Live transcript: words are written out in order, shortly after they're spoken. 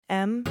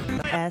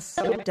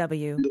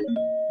MSW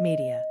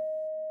Media.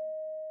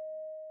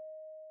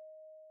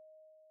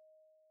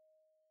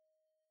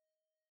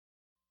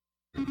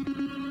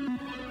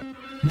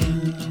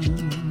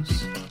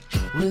 News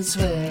with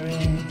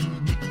swearing.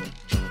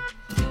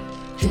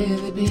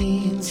 Daily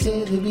beans,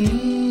 daily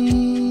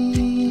beans.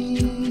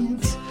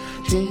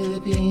 Daily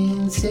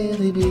beans,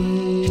 daily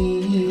beans.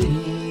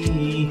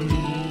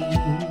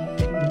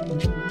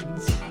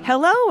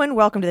 Hello and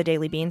welcome to the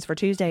Daily Beans for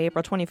Tuesday,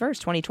 April 21st,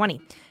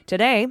 2020.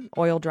 Today,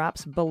 oil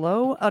drops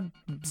below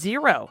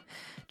zero.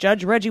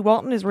 Judge Reggie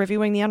Walton is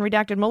reviewing the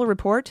unredacted Mueller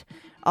report.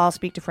 I'll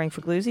speak to Frank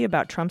Figliuzzi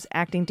about Trump's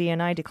acting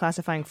DNI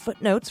declassifying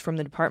footnotes from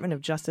the Department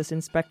of Justice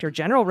Inspector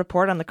General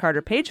report on the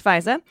Carter Page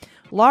FISA.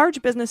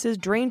 Large businesses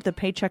drained the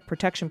Paycheck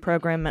Protection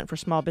Program meant for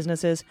small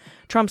businesses.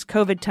 Trump's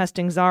COVID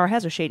testing czar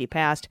has a shady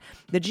past.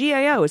 The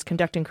GAO is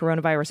conducting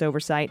coronavirus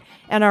oversight.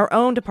 And our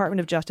own Department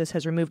of Justice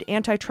has removed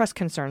antitrust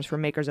concerns for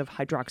makers of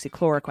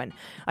hydroxychloroquine.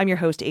 I'm your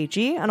host,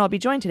 AG, and I'll be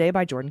joined today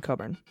by Jordan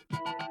Coburn.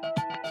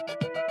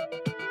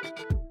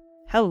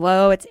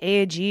 Hello, it's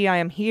AG. I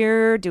am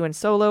here doing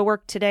solo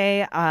work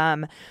today.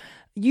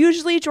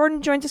 Usually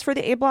Jordan joins us for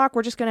the A block.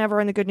 We're just going to have her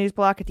in the good news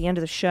block at the end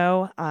of the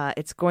show.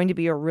 It's going to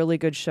be a really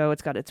good show.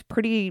 It's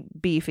pretty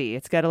beefy.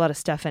 It's got a lot of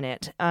stuff in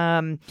it.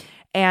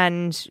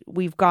 And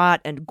we've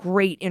got a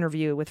great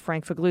interview with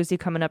Frank Figliuzzi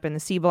coming up in the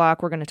C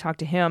block. We're going to talk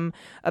to him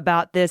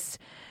about this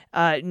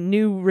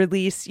new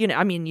release.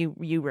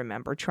 You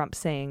remember Trump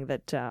saying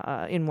that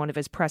in one of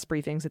his press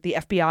briefings that the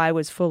FBI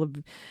was full of,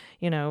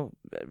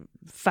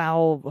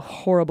 foul,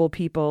 horrible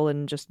people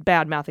and just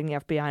bad-mouthing the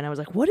FBI. And I was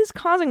like, what is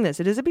causing this?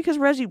 Is it because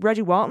Reggie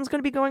Walton's going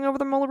to be going over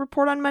the Mueller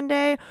report on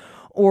Monday?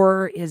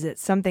 Or is it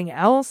something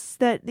else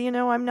that,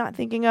 I'm not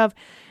thinking of?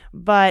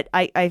 But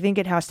I think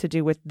it has to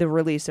do with the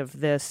release of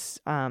this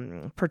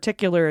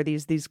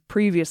these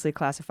previously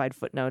classified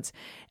footnotes.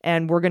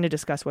 And we're going to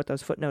discuss what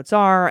those footnotes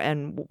are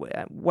and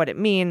what it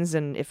means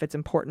and if it's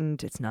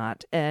important, it's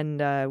not.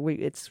 And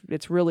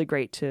it's really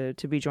great to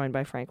be joined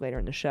by Frank later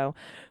in the show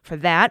for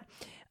that.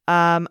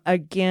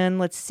 Again,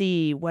 let's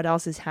see what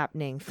else is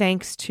happening.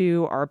 Thanks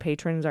to our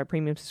patrons, our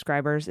premium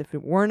subscribers. If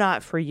it were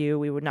not for you,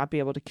 we would not be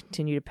able to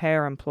continue to pay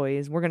our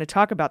employees. We're going to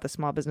talk about the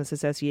Small Business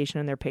Association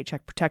and their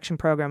Paycheck Protection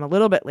Program a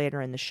little bit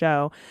later in the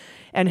show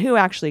and who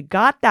actually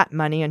got that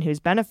money and who's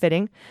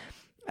benefiting.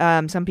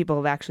 Some people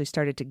have actually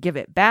started to give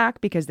it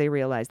back because they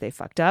realized they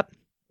fucked up.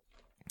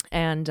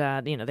 And,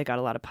 they got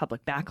a lot of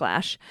public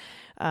backlash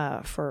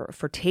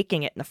for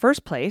taking it in the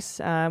first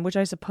place, which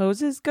I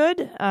suppose is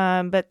good.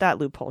 But that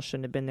loophole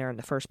shouldn't have been there in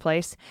the first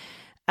place.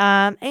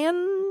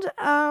 And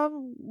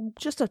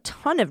just a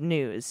ton of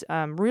news.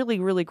 Really,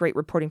 really great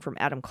reporting from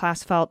Adam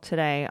Klasfeld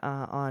today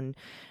on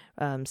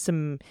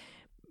some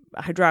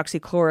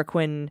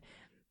hydroxychloroquine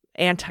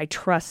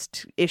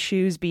antitrust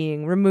issues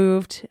being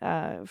removed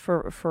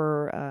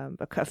for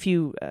a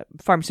few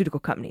pharmaceutical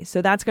companies.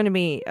 So that's going to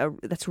be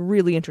that's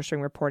really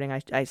interesting reporting.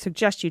 I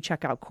suggest you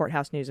check out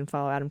Courthouse News and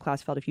follow Adam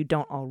Klasfeld if you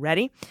don't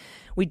already.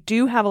 We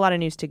do have a lot of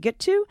news to get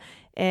to,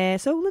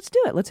 so let's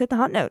do it. Let's hit the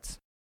hot notes.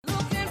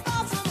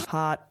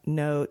 Hot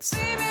notes.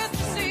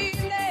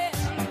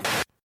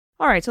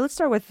 All right, so let's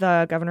start with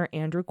Governor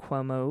Andrew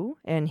Cuomo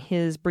and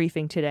his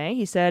briefing today.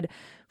 He said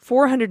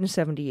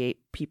 478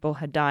 people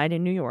had died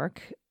in New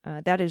York.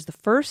 That is the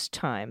first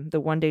time the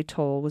one-day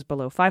toll was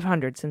below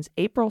 500 since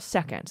April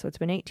 2nd. So it's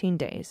been 18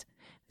 days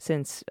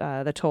since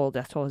the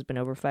death toll has been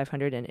over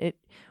 500, and it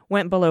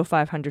went below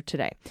 500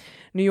 today.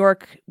 New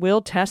York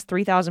will test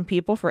 3,000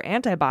 people for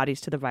antibodies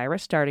to the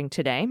virus starting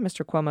today.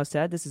 Mr. Cuomo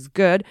said, this is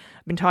good.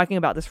 I've been talking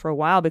about this for a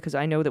while because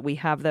I know that we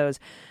have those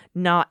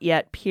not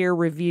yet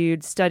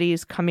peer-reviewed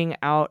studies coming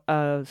out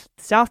of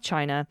South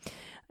China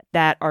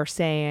that are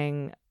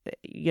saying,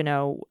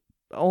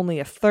 only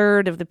a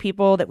third of the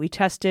people that we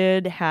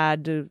tested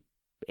had, a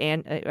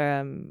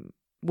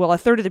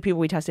third of the people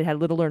we tested had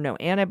little or no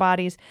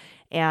antibodies,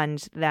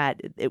 and that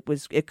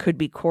it could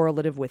be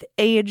correlative with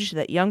age,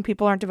 that young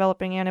people aren't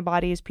developing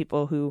antibodies.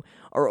 People who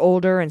are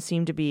older and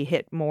seem to be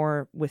hit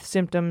more with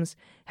symptoms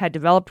had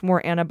developed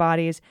more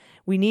antibodies.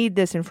 We need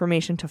this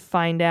information to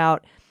find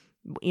out,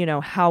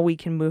 how we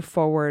can move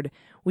forward.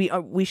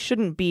 We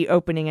shouldn't be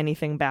opening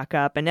anything back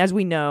up. And as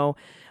we know,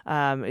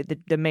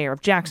 the mayor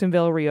of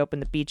Jacksonville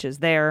reopened the beaches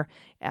there,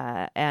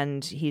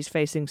 and he's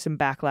facing some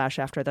backlash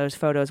after those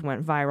photos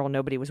went viral.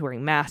 Nobody was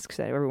wearing masks.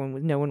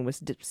 No one was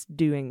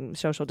doing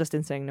social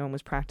distancing. No one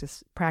was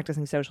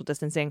practicing social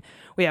distancing.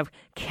 We have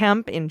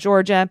Kemp in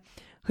Georgia,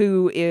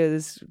 who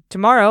is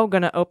tomorrow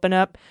going to open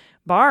up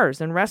bars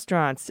and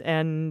restaurants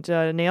and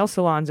nail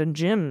salons and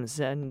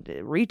gyms and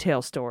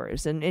retail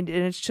stores. And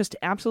it's just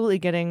absolutely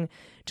getting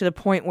to the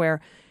point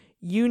where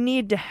you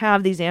need to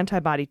have these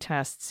antibody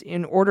tests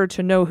in order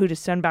to know who to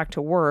send back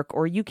to work,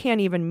 or you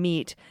can't even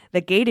meet the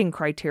gating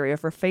criteria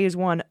for phase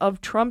 1 of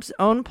Trump's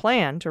own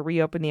plan to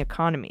reopen the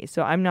economy.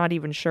 So I'm not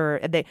even sure.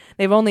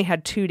 They've only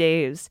had 2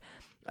 days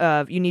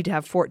you need to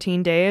have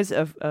 14 days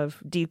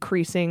of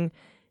decreasing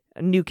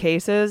new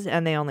cases,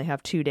 and they only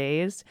have 2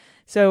 days.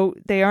 So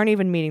they aren't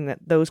even meeting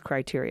those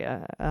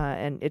criteria.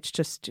 And it's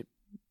just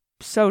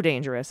so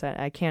dangerous.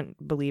 I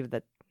can't believe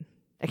that.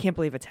 I can't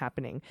believe it's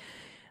happening.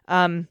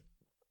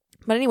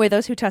 But anyway,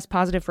 those who test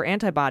positive for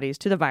antibodies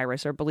to the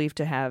virus are believed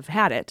to have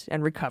had it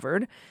and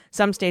recovered.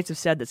 Some states have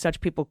said that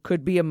such people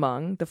could be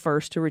among the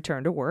first to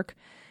return to work.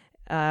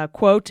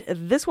 Quote,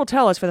 this will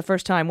tell us for the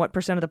first time what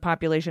 % of the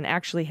population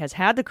actually has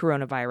had the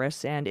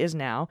coronavirus and is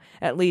now,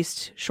 at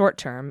least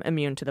short-term,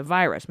 immune to the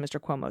virus,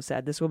 Mr. Cuomo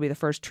said. This will be the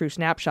first true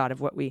snapshot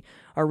of what we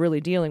are really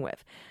dealing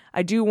with.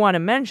 I do want to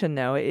mention,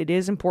 though, it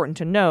is important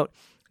to note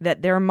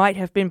that there might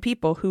have been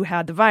people who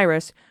had the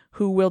virus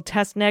who will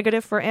test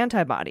negative for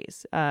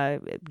antibodies.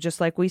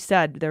 Just like we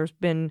said, there's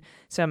been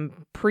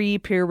some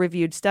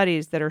peer-reviewed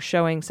studies that are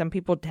showing some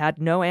people had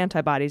no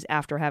antibodies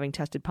after having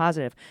tested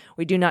positive.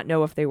 We do not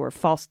know if they were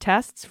false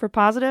tests for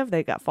positive.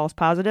 They got false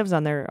positives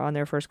on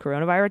their first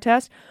coronavirus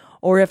test,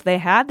 or if they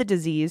had the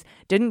disease,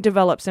 didn't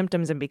develop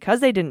symptoms, and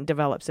because they didn't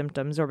develop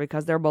symptoms or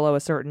because they're below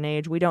a certain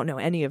age, we don't know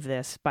any of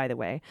this, by the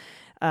way,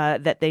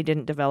 that they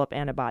didn't develop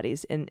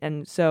antibodies.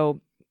 And so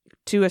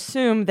to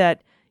assume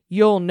that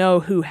you'll know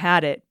who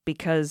had it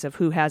because of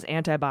who has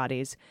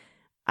antibodies,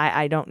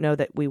 I don't know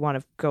that we want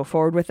to go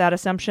forward with that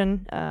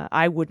assumption.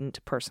 I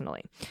wouldn't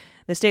personally.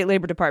 The State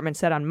Labor Department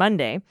said on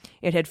Monday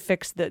it had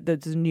fixed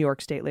the New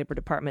York State Labor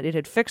Department. It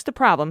had fixed the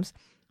problems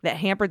that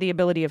hampered the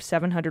ability of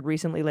 700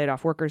 recently laid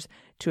off workers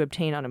to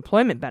obtain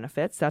unemployment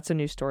benefits. That's a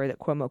new story that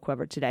Cuomo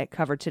covered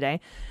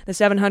today. The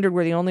 700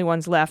 were the only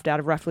ones left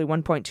out of roughly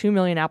 1.2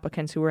 million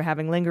applicants who were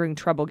having lingering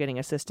trouble getting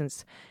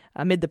assistance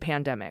amid the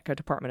pandemic, a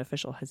department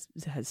official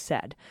has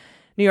said.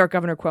 New York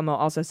Governor Cuomo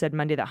also said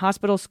Monday that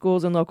hospitals,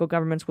 schools, and local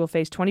governments will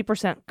face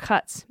 20%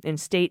 cuts in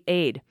state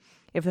aid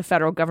if the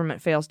federal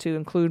government fails to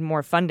include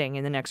more funding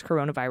in the next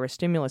coronavirus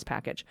stimulus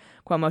package.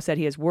 Cuomo said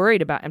he is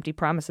worried about empty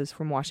promises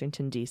from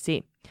Washington,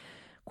 D.C.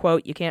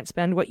 Quote, you can't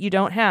spend what you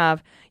don't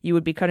have. You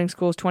would be cutting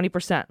schools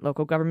 20%,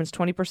 local governments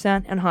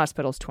 20%, and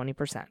hospitals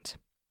 20%.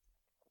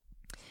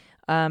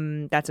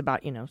 That's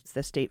about,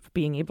 the state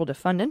being able to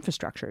fund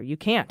infrastructure. You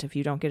can't if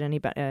you don't get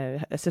any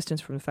assistance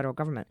from the federal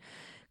government.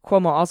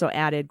 Cuomo also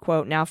added,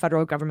 quote, now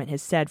federal government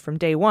has said from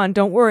day one,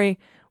 don't worry,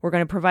 we're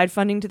going to provide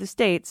funding to the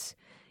states.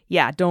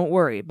 Yeah, don't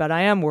worry, but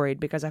I am worried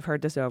because I've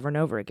heard this over and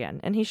over again,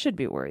 and he should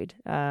be worried.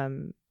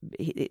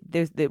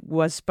 It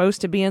was supposed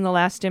to be in the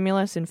last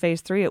stimulus in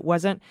phase 3. It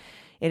wasn't.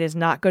 It is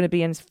not going to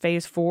be in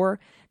phase 4.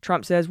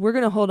 Trump says we're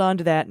going to hold on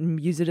to that and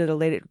use it at a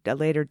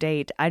later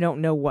date. I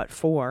don't know what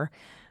for.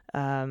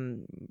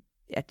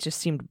 It just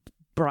seemed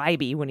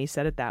bribey when he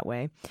said it that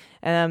way.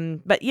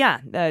 But yeah,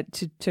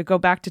 to go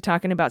back to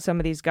talking about some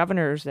of these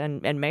governors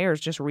and mayors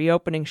just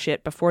reopening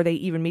shit before they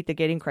even meet the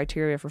gating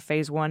criteria for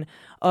phase 1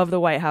 of the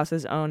White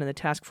House's own and the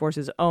task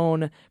force's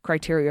own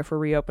criteria for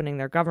reopening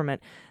their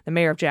government. The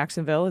mayor of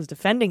Jacksonville is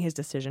defending his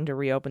decision to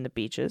reopen the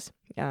beaches.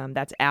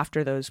 That's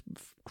after those,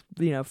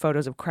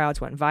 photos of crowds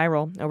went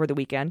viral over the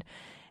weekend.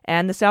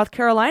 And the South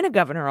Carolina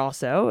governor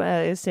also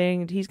is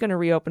saying he's going to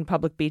reopen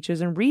public beaches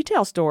and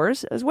retail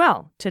stores as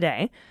well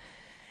today.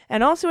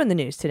 And also in the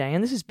news today,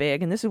 and this is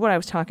big, and this is what I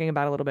was talking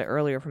about a little bit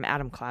earlier from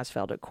Adam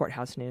Klasfeld at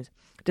Courthouse News.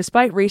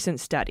 Despite recent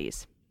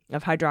studies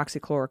of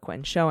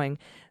hydroxychloroquine showing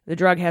the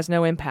drug has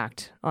no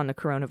impact on the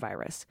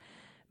coronavirus,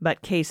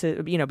 but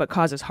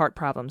causes heart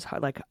problems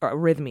like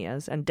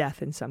arrhythmias and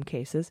death in some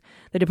cases,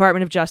 the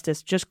Department of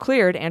Justice just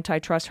cleared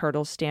antitrust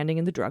hurdles standing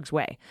in the drug's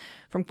way.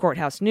 From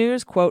Courthouse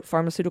News, quote,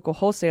 pharmaceutical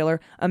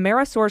wholesaler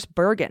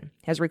AmerisourceBergen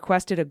has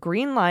requested a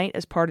green light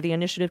as part of the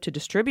initiative to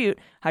distribute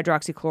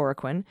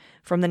hydroxychloroquine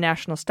from the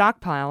national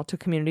stockpile to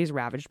communities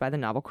ravaged by the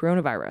novel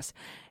coronavirus.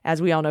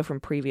 As we all know from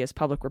previous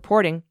public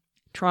reporting,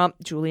 Trump,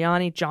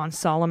 Giuliani, John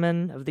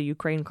Solomon of the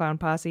Ukraine clown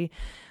posse,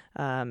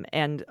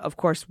 and, of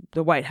course,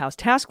 the White House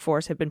task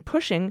force have been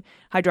pushing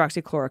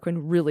hydroxychloroquine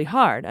really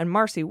hard. And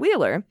Marcy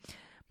Wheeler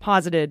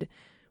posited,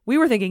 we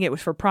were thinking it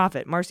was for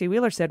profit. Marcy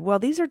Wheeler said, well,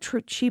 these are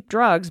cheap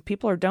drugs.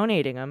 People are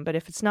donating them. But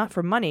if it's not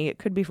for money, it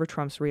could be for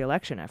Trump's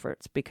reelection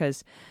efforts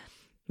because,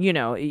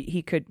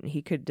 he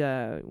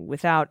could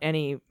without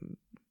any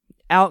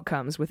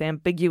outcomes, with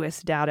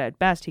ambiguous data at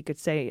best, he could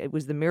say it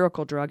was the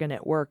miracle drug and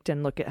it worked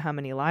and look at how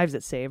many lives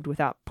it saved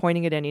without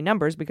pointing at any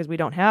numbers because we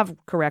don't have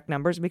correct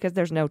numbers because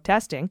there's no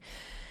testing.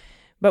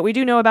 But we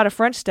do know about a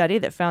French study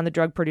that found the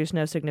drug produced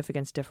no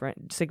significant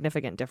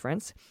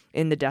difference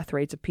in the death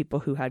rates of people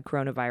who had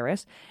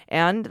coronavirus.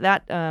 And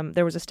that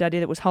there was a study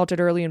that was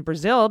halted early in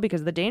Brazil because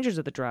of the dangers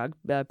of the drug.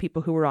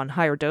 People who were on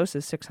higher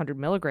doses, 600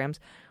 milligrams,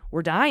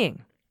 were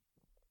dying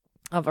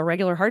of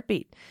irregular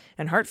heartbeat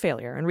and heart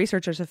failure. And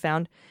researchers have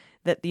found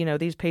that,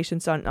 these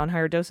patients on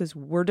higher doses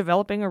were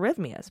developing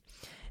arrhythmias.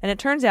 And it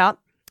turns out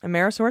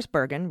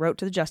AmerisourceBergen wrote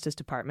to the Justice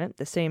Department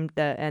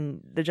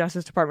and the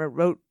Justice Department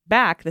wrote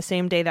back the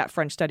same day that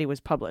French study was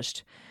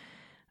published.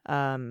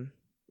 And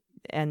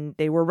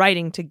they were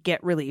writing to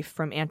get relief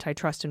from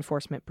antitrust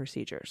enforcement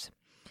procedures.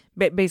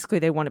 Basically,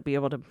 they want to be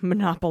able to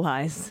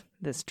monopolize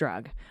this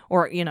drug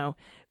or,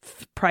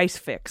 price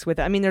fix with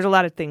it. I mean, there's a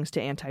lot of things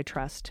to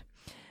antitrust.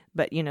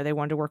 But, they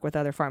wanted to work with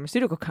other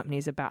pharmaceutical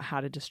companies about how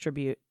to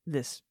distribute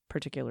this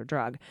particular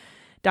drug.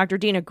 Dr.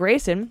 Dina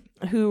Grayson,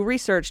 who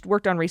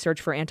worked on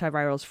research for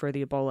antivirals for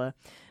the Ebola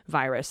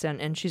virus,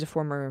 and she's a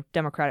former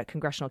Democratic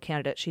congressional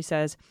candidate. She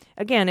says,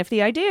 again, if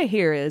the idea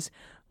here is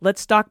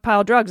let's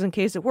stockpile drugs in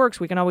case it works,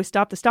 we can always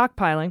stop the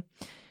stockpiling.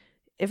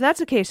 If that's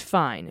the case,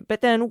 fine. But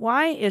then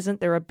why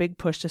isn't there a big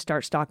push to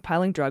start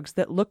stockpiling drugs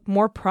that look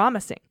more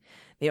promising?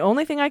 The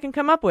only thing I can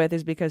come up with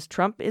is because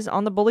Trump is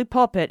on the bully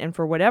pulpit, and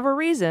for whatever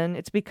reason,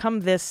 it's become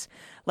this,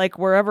 like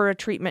wherever a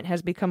treatment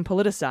has become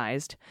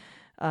politicized,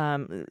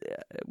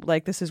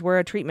 like this is where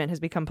a treatment has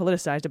become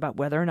politicized about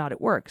whether or not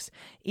it works.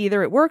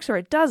 Either it works or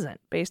it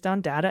doesn't, based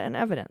on data and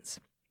evidence.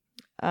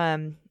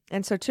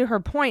 And so to her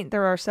point,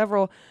 there are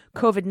several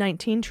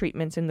COVID-19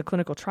 treatments in the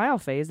clinical trial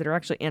phase that are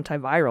actually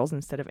antivirals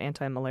instead of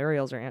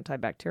antimalarials or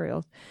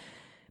antibacterials.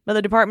 But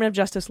the Department of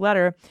Justice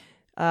letter,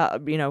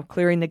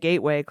 clearing the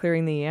gateway,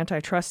 clearing the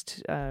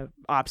antitrust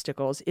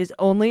obstacles, it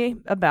only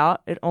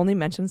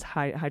mentions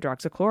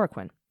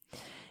hydroxychloroquine.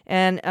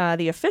 And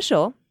the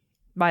official,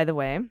 by the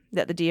way,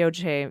 that the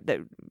DOJ that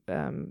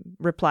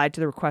replied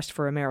to the request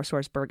for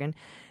AmerisourceBergen,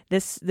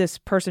 this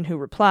person who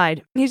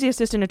replied, he's the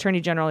Assistant Attorney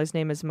General. His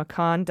name is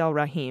Makan Del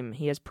Rahim.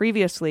 He has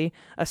previously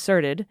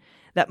asserted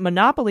that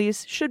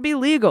monopolies should be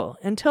legal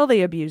until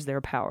they abuse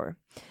their power.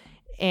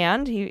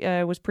 And he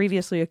was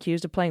previously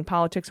accused of playing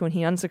politics when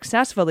he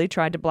unsuccessfully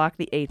tried to block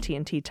the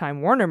AT&T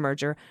Time Warner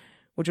merger,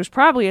 which was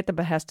probably at the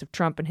behest of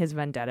Trump and his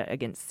vendetta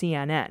against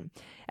CNN.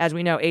 As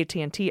we know,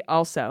 AT&T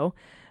also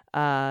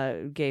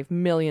gave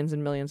millions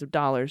and millions of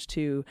dollars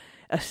to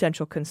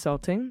Essential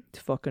Consulting,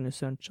 fucking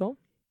essential,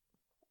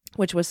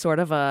 which was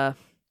it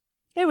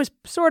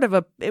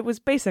was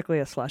basically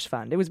a slush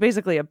fund. It was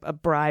basically a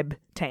bribe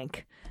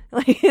tank.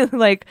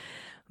 like,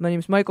 my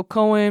name's Michael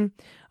Cohen.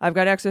 I've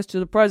got access to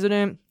the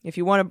president. If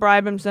you want to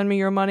bribe him, send me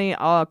your money.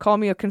 Call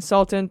me a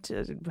consultant.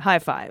 High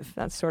five.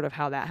 That's sort of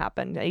how that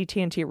happened.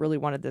 AT&T really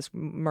wanted this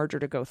merger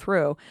to go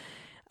through.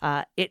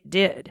 It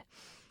did.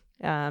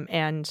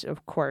 And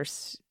of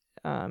course,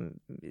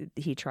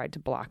 he tried to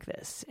block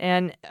this.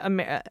 And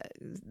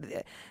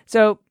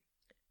so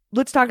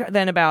let's talk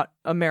then about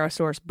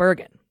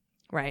AmerisourceBergen,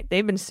 right?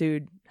 They've been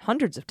sued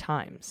hundreds of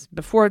times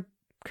before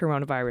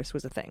coronavirus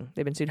was a thing.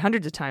 They've been sued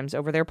hundreds of times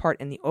over their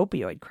part in the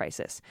opioid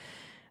crisis.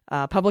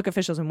 Public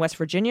officials in West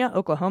Virginia,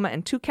 Oklahoma,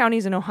 and 2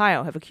 counties in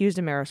Ohio have accused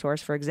Amerisource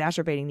for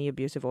exacerbating the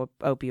abuse of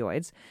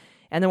opioids.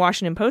 And the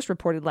Washington Post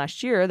reported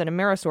last year that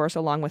Amerisource,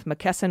 along with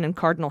McKesson and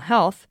Cardinal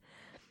Health,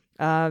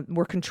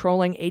 were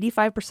controlling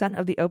 85%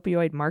 of the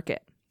opioid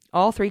market.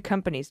 All 3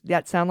 companies,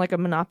 that sound like a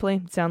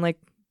monopoly? Sound like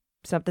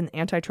something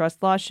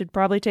antitrust law should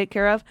probably take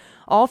care of?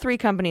 All 3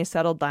 companies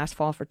settled last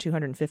fall for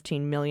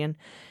 $215 million.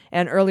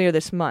 And earlier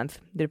this month,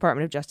 the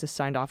Department of Justice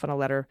signed off on a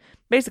letter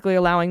basically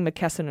allowing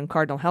McKesson and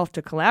Cardinal Health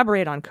to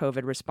collaborate on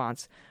COVID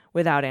response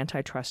without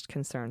antitrust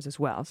concerns as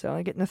well. So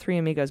getting the 3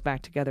 amigos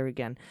back together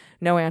again.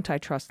 No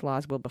antitrust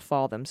laws will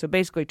befall them. So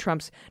basically,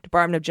 Trump's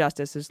Department of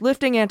Justice is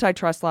lifting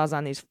antitrust laws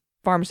on these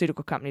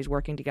pharmaceutical companies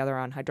working together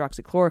on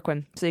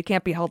hydroxychloroquine, so they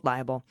can't be held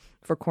liable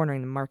for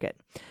cornering the market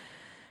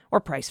or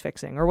price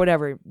fixing or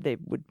whatever they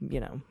would,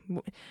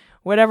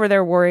 whatever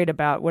they're worried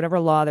about, whatever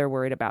law they're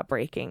worried about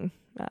breaking,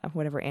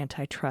 whatever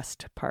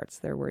antitrust parts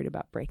they're worried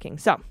about breaking.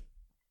 So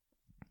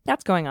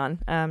that's going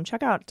on.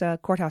 Check out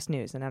Courthouse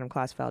News and Adam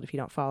Klasfeld if you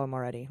don't follow him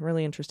already.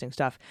 Really interesting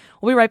stuff.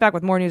 We'll be right back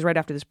with more news right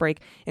after this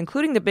break,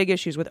 including the big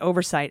issues with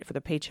oversight for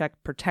the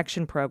Paycheck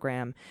Protection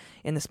Program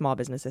in the Small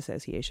Business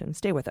Association.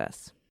 Stay with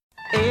us.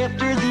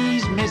 After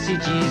these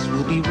messages,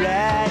 we'll be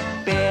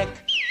right back.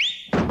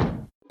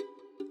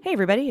 Hey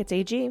everybody, it's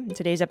AG, and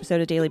today's episode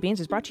of Daily Beans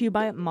is brought to you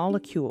by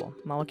Molecule.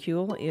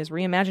 Molecule is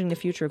reimagining the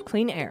future of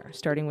clean air,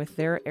 starting with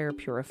their air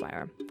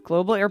purifier.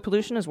 Global air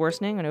pollution is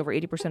worsening, and over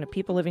 80% of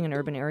people living in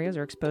urban areas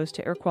are exposed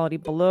to air quality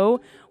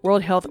below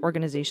World Health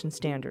Organization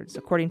standards.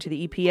 According to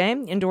the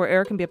EPA, indoor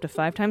air can be up to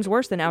 5 times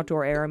worse than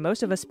outdoor air, and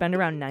most of us spend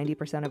around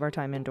 90% of our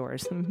time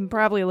indoors.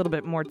 Probably a little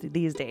bit more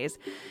these days.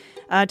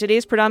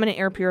 Today's predominant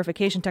air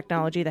purification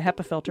technology, the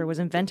HEPA filter, was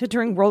invented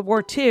during World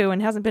War II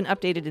and hasn't been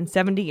updated in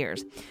 70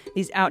 years.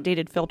 These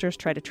outdated filters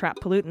try to trap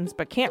pollutants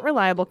but can't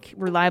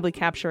reliably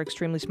capture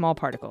extremely small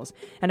particles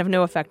and have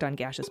no effect on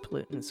gaseous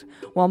pollutants,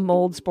 while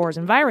mold, spores,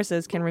 and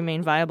viruses can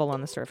remain viable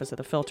on the surface of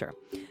the filter.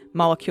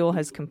 Molecule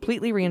has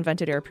completely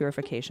reinvented air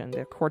purification.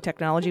 The core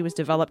technology was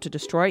developed to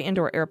destroy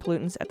indoor air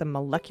pollutants at the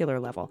molecular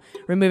level,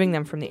 removing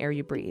them from the air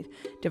you breathe.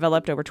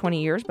 Developed over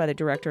 20 years by the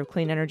director of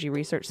Clean Energy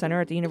Research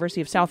Center at the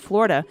University of South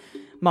Florida,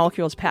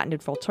 Molecule's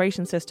patented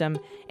filtration system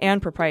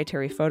and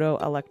proprietary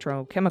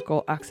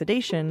photoelectrochemical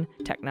oxidation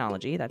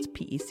technology, that's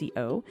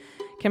PECO,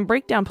 can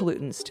break down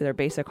pollutants to their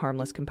basic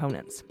harmless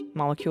components.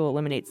 Molecule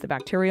eliminates the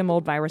bacteria,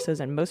 mold,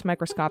 viruses, and most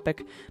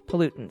microscopic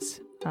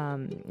pollutants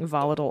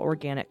volatile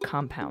organic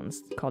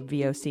compounds called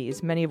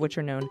VOCs, many of which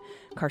are known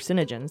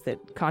carcinogens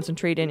that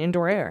concentrate in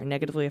indoor air and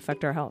negatively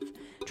affect our health.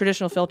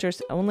 Traditional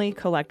filters only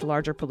collect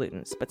larger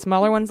pollutants, but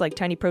smaller ones like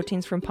tiny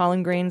proteins from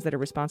pollen grains that are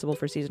responsible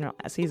for seasonal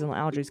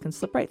allergies can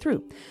slip right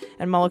through.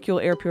 And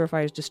molecule air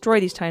purifiers destroy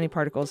these tiny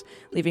particles,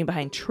 leaving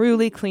behind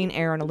truly clean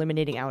air and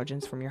eliminating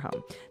allergens from your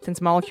home. Since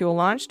Molecule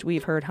launched,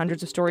 we've heard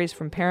hundreds of stories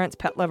from parents,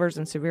 pet lovers,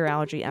 and severe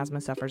allergy asthma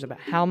sufferers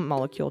about how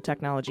Molecule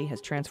technology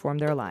has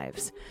transformed their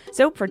lives.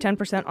 So, for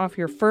 10% off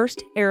your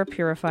first air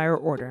purifier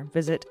order,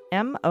 visit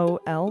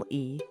molekule.com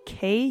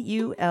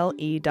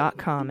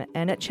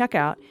and at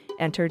checkout,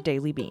 enter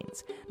Daily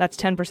Beans. That's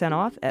 10%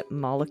 off at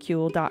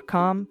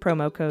molecule.com,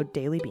 promo code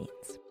Daily Beans.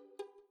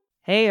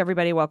 Hey,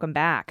 everybody, welcome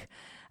back.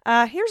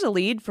 Here's a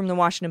lead from the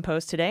Washington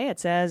Post today. It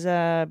says,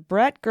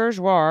 Brett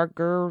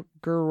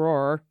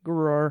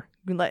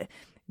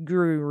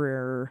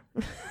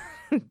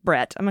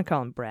Brett, I'm going to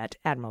call him Brett,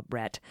 Admiral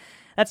Brett.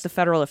 That's the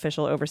federal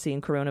official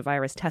overseeing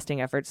coronavirus testing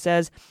efforts,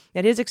 says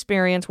that his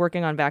experience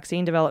working on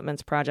vaccine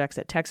development projects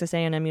at Texas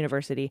A&M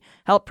University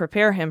helped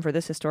prepare him for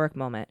this historic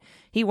moment.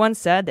 He once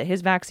said that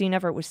his vaccine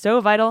effort was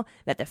so vital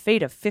that the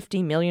fate of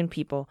 50 million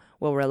people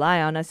will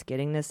rely on us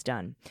getting this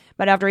done.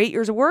 But after 8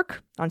 years of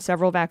work on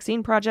several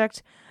vaccine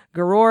projects,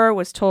 Guror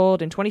was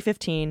told in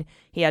 2015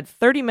 he had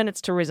 30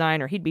 minutes to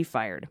resign or he'd be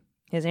fired.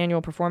 His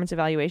annual performance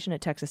evaluation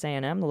at Texas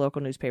A&M, the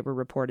local newspaper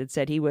reported,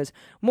 said he was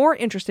more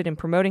interested in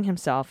promoting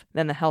himself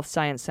than the health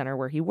science center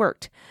where he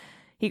worked.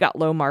 He got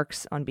low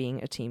marks on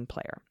being a team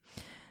player.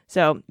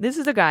 So this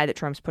is the guy that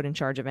Trump's put in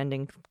charge of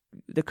ending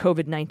the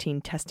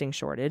COVID-19 testing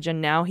shortage, and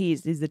now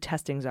he's the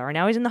testing czar.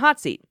 Now he's in the hot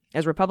seat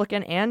as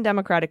Republican and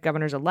Democratic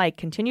governors alike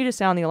continue to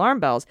sound the alarm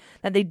bells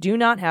that they do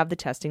not have the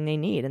testing they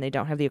need, and they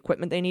don't have the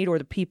equipment they need or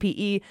the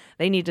PPE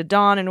they need to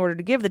don in order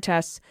to give the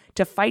tests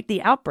to fight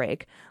the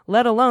outbreak,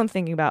 let alone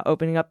thinking about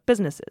opening up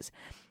businesses.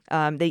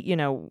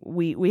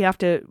 We have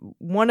to,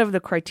 one of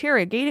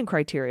the gating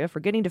criteria for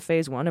getting to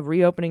phase one of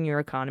reopening your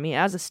economy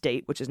as a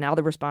state, which is now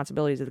the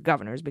responsibilities of the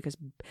governors because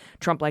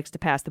Trump likes to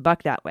pass the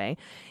buck that way,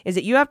 is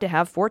that you have to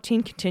have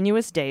 14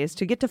 continuous days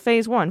to get to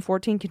phase one,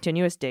 14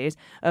 continuous days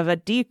of a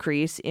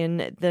decrease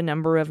in the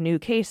number of new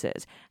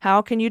cases.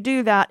 How can you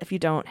do that if you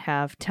don't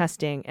have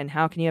testing? And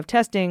how can you have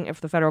testing if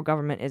the federal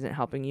government isn't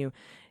helping you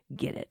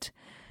get it?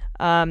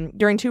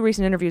 During two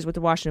recent interviews with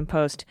the Washington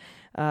Post,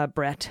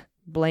 Brett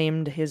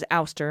blamed his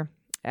ouster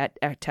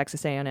at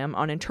Texas A&M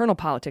on internal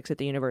politics at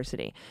the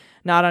university,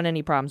 not on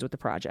any problems with the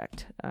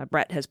project.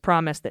 Brett has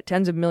promised that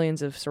tens of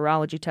millions of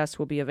serology tests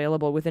will be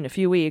available within a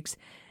few weeks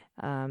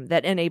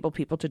that enable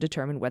people to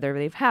determine whether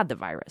they've had the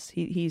virus.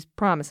 He's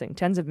promising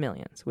tens of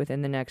millions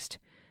within the next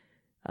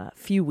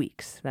few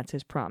weeks. That's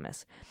his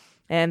promise.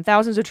 And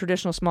thousands of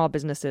traditional small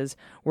businesses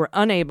were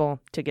unable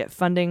to get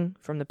funding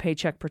from the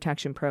Paycheck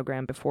Protection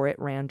Program before it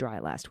ran dry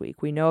last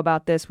week. We know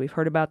about this. We've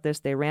heard about this.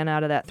 They ran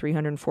out of that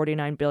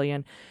 $349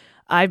 billion.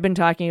 I've been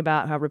talking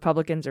about how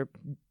Republicans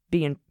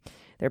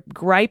they're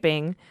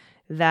griping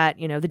that,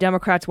 the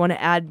Democrats want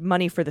to add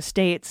money for the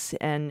states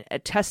and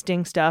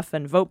testing stuff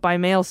and vote by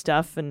mail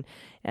stuff and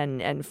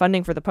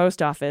funding for the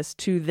post office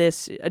to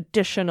this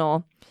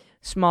additional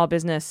Small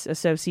Business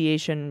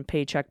Association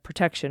Paycheck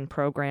Protection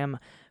Program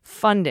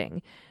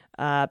funding.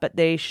 But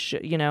they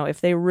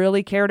if they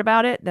really cared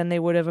about it, then they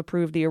would have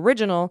approved the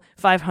original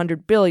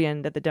 $500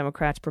 billion that the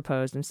Democrats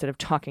proposed instead of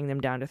talking them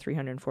down to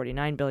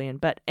 $349 billion.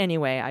 But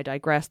anyway, I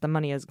digress. The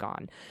money is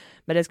gone.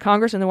 But as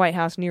Congress and the White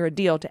House near a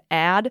deal to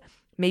add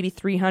maybe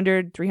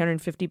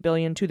 $350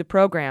 billion to the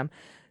program,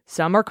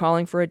 some are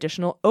calling for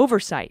additional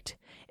oversight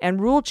and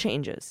rule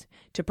changes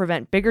to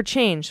prevent bigger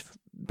chains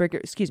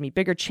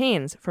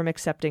from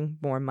accepting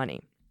more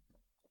money.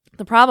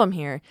 The problem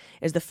here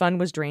is the fund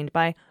was drained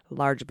by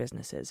large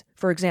businesses.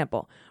 For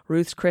example,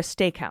 Ruth's Chris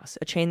Steakhouse,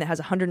 a chain that has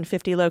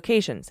 150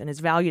 locations and is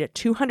valued at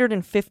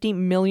 $250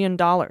 million,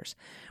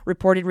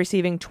 reported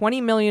receiving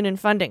 $20 million in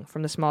funding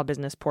from the small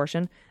business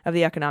portion of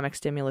the economic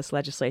stimulus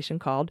legislation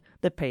called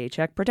the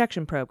Paycheck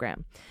Protection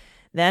Program.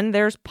 Then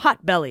there's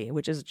Potbelly,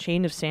 which is a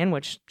chain of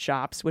sandwich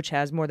shops which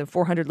has more than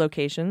 400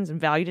 locations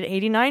and valued at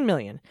 $89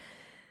 million.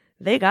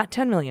 They got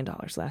 $10 million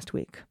last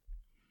week.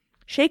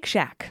 Shake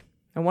Shack,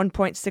 a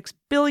 $1.6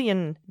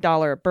 billion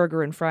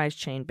burger and fries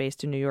chain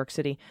based in New York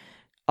City,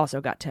 also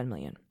got $10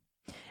 million.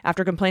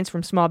 After complaints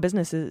from small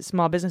business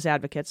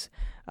advocates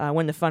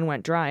when the fund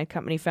went dry,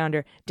 company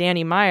founder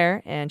Danny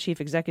Meyer and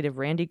chief executive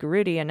Randy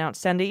Garutti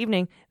announced Sunday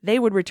evening they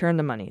would return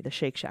the money, the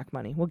Shake Shack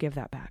money. We'll give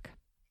that back.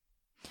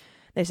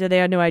 They said they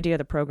had no idea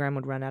the program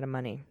would run out of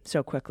money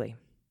so quickly.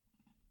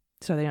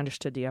 So they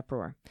understood the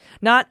uproar.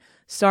 Not,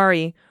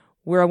 sorry,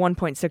 we're a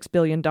 $1.6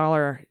 billion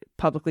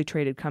publicly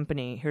traded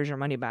company. Here's your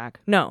money back.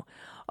 No.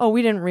 Oh,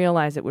 we didn't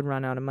realize it would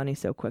run out of money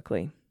so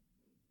quickly.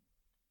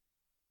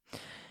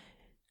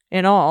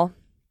 In all,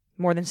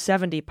 more than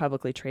 70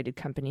 publicly traded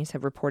companies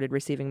have reported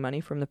receiving money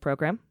from the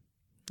program,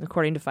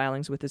 according to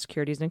filings with the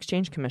Securities and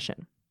Exchange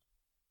Commission.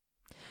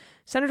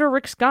 Senator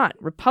Rick Scott,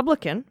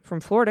 Republican from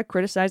Florida,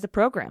 criticized the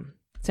program,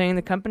 saying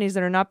the companies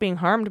that are not being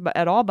harmed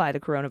at all by the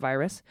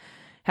coronavirus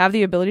have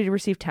the ability to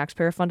receive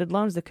taxpayer-funded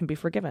loans that can be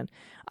forgiven.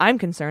 I'm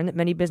concerned that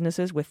many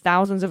businesses with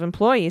thousands of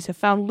employees have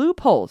found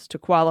loopholes to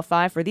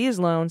qualify for these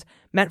loans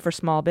meant for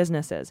small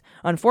businesses.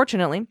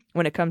 Unfortunately,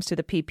 when it comes to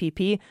the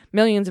PPP,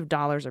 millions of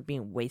dollars are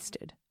being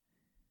wasted.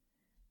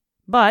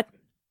 But,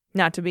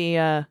 not to be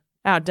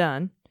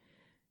outdone,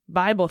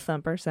 Bible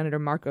thumper Senator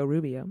Marco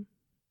Rubio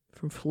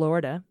from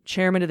Florida,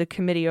 chairman of the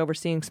committee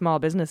overseeing small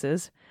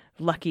businesses,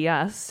 lucky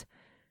us,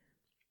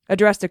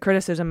 addressed a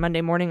criticism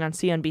Monday morning on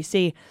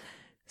CNBC,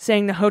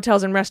 saying the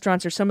hotels and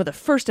restaurants are some of the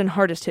first and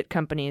hardest hit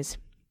companies,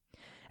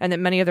 and that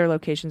many of their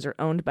locations are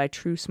owned by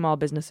true small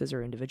businesses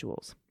or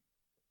individuals.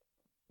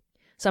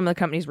 Some of the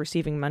companies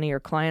receiving money are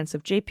clients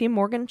of J.P.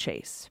 Morgan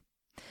Chase,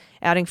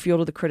 adding fuel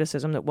to the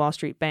criticism that Wall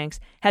Street banks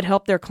had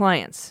helped their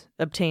clients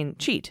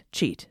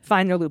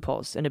find their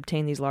loopholes, and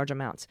obtain these large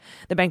amounts.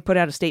 The bank put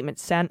out a statement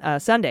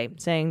Sunday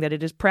saying that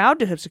it is proud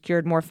to have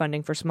secured more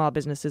funding for small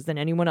businesses than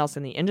anyone else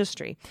in the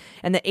industry,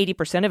 and that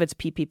 80% of its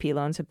PPP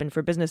loans have been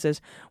for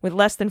businesses with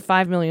less than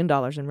 $5 million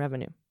in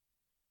revenue.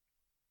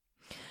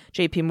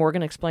 J.P.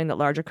 Morgan explained that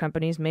larger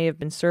companies may have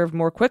been served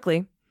more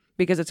quickly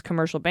because its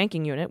commercial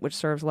banking unit, which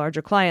serves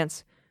larger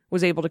clients,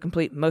 was able to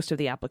complete most of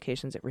the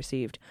applications it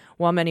received,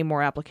 while many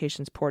more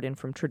applications poured in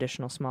from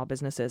traditional small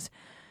businesses.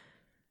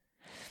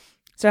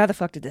 So how the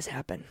fuck did this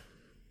happen?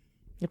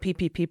 The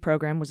PPP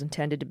program was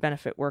intended to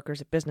benefit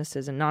workers at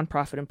businesses and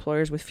nonprofit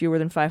employers with fewer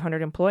than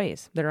 500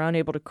 employees that are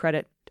unable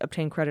to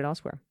obtain credit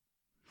elsewhere.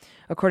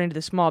 According to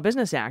the Small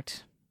Business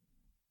Act,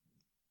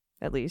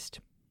 at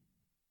least,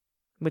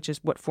 which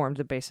is what formed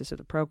the basis of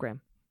the program.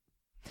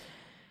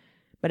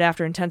 But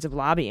after intensive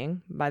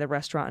lobbying by the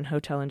restaurant and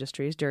hotel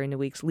industries during the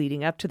weeks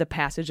leading up to the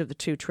passage of the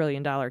 $2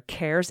 trillion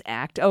CARES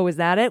Act. Oh, is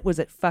that it? Was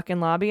it fucking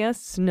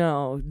lobbyists?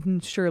 No,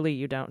 surely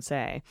you don't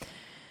say.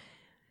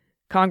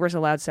 Congress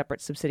allowed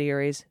separate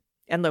subsidiaries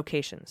and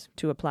locations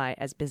to apply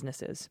as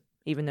businesses,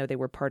 even though they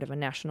were part of a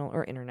national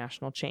or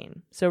international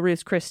chain. So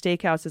Ruth's Chris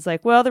Steakhouse is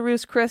like, well, the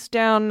Ruth's Chris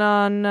down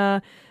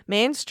on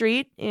Main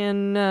Street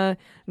in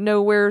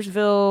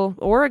Nowheresville,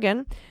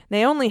 Oregon,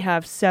 they only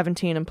have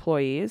 17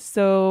 employees,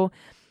 so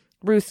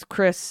Ruth's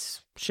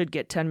Chris should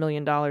get $10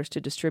 million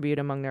to distribute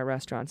among their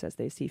restaurants as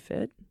they see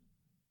fit.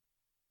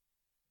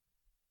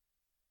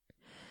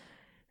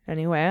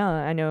 Anyway,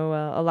 I know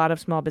a lot of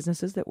small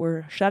businesses that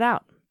were shut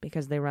out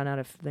because they ran out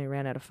of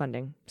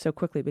funding so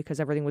quickly because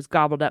everything was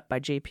gobbled up by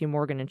J.P.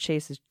 Morgan and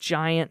Chase's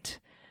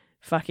giant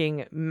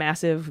fucking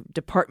massive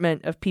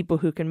department of people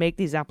who can make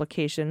these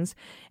applications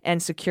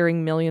and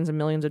securing millions and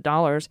millions of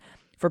dollars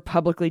for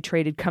publicly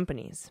traded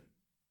companies.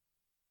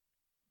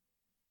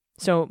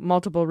 So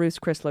multiple Ruth's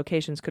Chris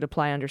locations could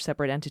apply under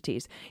separate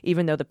entities,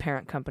 even though the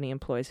parent company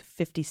employs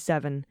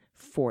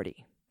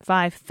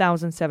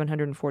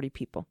 5,740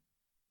 people.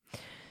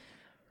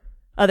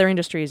 Other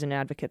industries and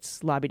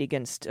advocates lobbied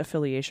against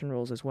affiliation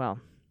rules as well,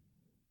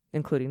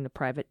 including the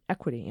private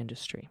equity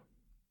industry.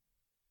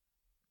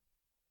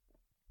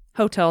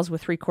 Hotels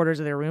with 3/4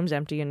 of their rooms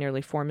empty and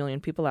nearly 4 million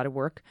people out of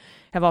work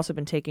have also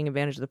been taking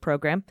advantage of the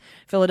program.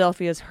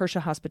 Philadelphia's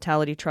Hersha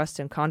Hospitality Trust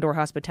and Condor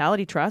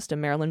Hospitality Trust, a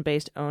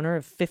Maryland-based owner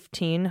of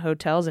 15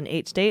 hotels in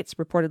 8 states,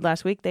 reported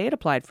last week they had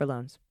applied for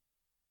loans.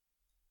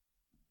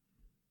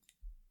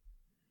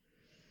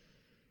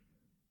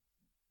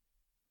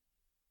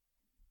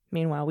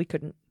 Meanwhile, we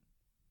couldn't.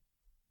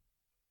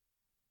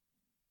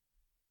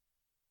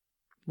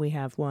 We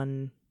have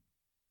 1,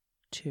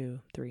 2,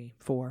 3,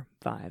 4,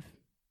 5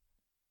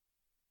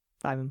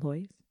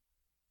 employees.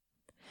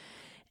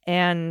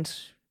 And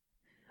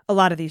a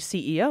lot of these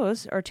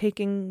CEOs are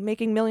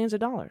making millions of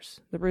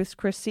dollars. The Ruth's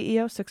Chris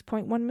CEO,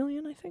 $6.1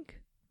 million, I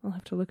think. I'll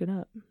have to look it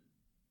up.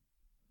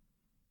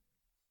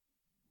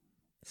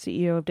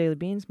 CEO of Daily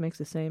Beans makes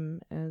the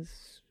same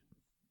as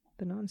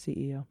the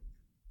non-CEO.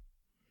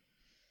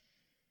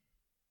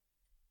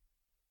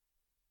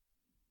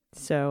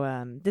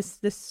 So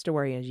this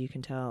story, as you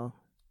can tell,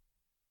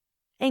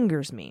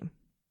 angers me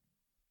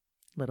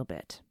a little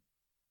bit.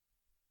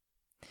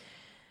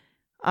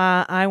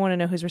 I want to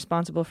know who's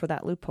responsible for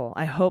that loophole.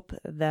 I hope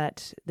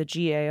that the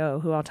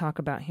GAO, who I'll talk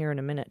about here in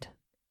a minute,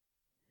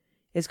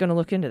 is going to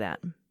look into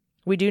that.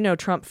 We do know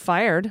Trump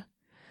fired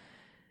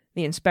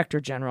the Inspector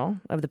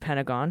General of the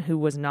Pentagon, who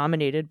was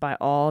nominated by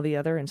all the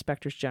other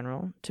Inspectors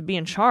General to be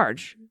in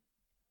charge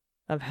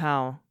of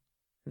how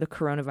the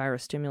coronavirus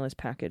stimulus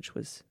package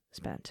was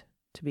spent,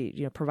 to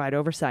be, provide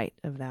oversight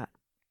of that.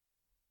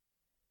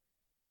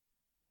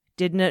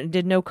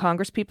 Did no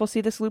Congress people see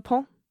this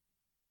loophole?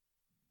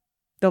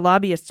 The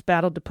lobbyists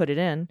battled to put it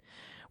in.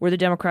 Were the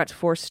Democrats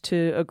forced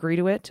to agree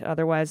to it?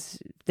 Otherwise,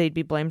 they'd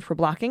be blamed for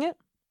blocking it?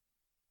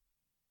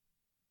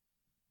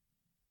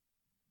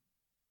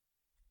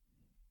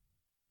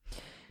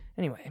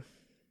 Anyway,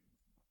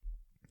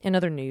 in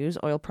other news,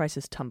 oil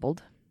prices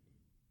tumbled.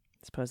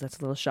 I suppose that's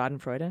a little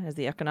schadenfreude, as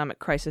the economic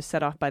crisis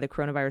set off by the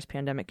coronavirus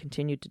pandemic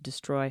continued to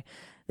destroy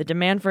the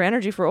demand for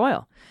energy for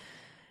oil.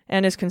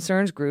 And as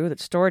concerns grew that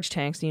storage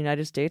tanks in the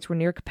United States were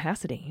near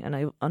capacity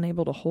and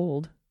unable to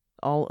hold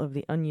all of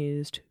the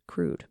unused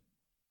crude.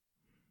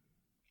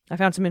 I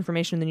found some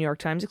information in the New York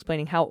Times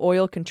explaining how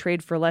oil can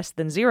trade for less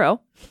than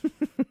zero,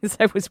 because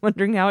I was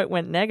wondering how it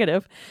went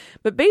negative.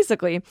 But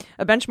basically,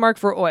 a benchmark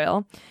for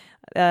oil,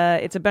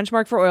 it's a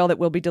benchmark for oil that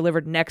will be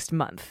delivered next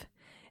month.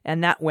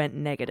 And that went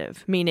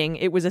negative, meaning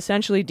it was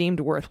essentially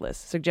deemed worthless,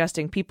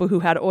 suggesting people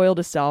who had oil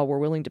to sell were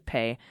willing to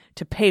pay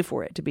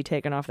for it to be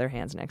taken off their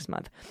hands next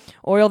month.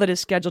 Oil that is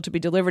scheduled to be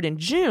delivered in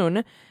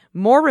June,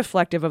 more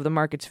reflective of the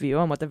market's view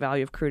on what the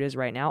value of crude is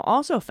right now,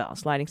 also fell,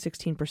 sliding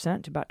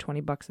 16% to about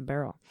 $20 a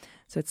barrel.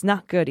 So it's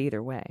not good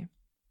either way.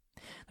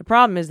 The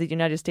problem is the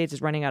United States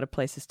is running out of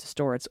places to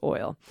store its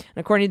oil. And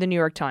according to the New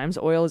York Times,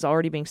 oil is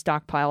already being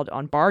stockpiled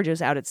on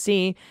barges out at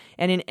sea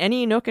and in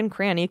any nook and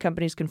cranny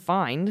companies can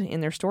find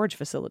in their storage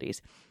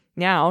facilities.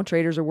 Now,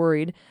 traders are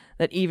worried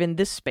that even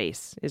this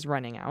space is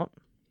running out.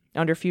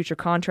 Under futures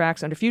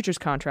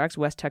contracts,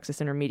 West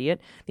Texas Intermediate,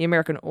 the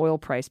American oil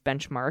price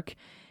benchmark,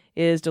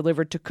 is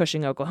delivered to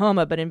Cushing,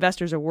 Oklahoma, but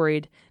investors are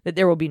worried that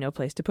there will be no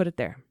place to put it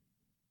there.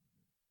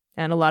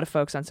 And a lot of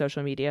folks on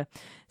social media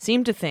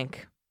seem to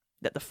think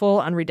that the full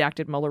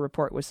unredacted Mueller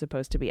report was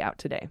supposed to be out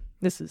today.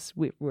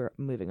 We're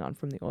moving on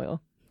from the oil.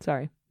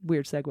 Sorry,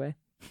 weird segue.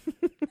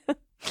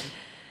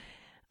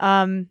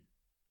 Yeah,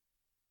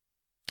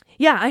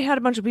 I had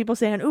a bunch of people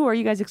saying, "Ooh, are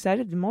you guys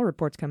excited? The Mueller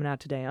report's coming out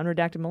today.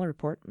 Unredacted Mueller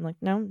report." I'm like,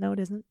 no, it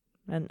isn't.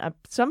 And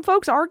some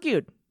folks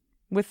argued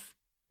with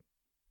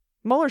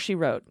Mueller, she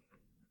wrote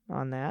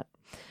on that.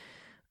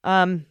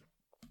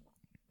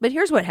 But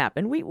here's what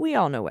happened. We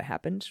all know what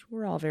happened.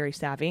 We're all very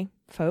savvy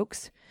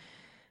folks.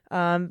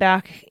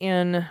 Back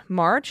in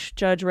March,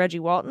 Judge Reggie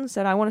Walton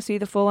said, "I want to see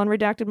the full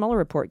unredacted Mueller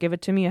report. Give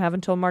it to me. You have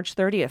until March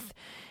 30th.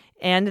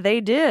 And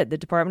they did. The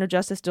Department of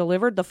Justice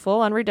delivered the full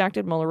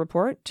unredacted Mueller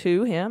report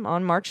to him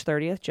on March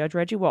 30th. Judge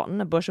Reggie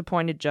Walton, a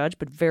Bush-appointed judge,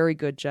 but very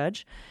good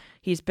judge.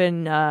 He's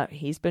been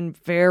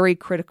very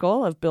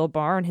critical of Bill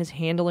Barr and his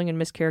handling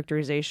and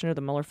mischaracterization of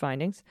the Mueller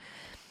findings.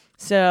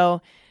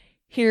 So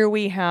here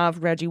we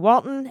have Reggie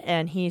Walton,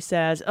 and he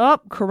says,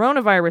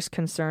 coronavirus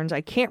concerns.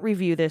 I can't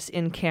review this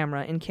in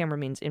camera. In camera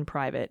means in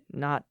private,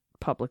 not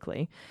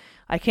publicly.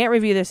 I can't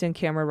review this in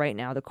camera right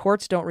now. The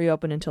courts don't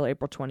reopen until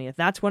April 20th.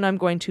 That's when I'm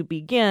going to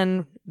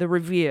begin the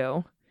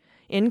review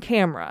in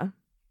camera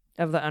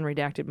of the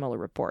unredacted Mueller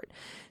report."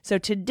 So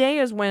today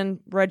is when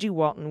Reggie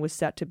Walton was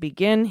set to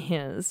begin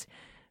his,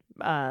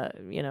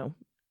 behind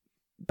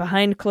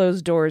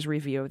closed doors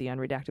review of the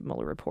unredacted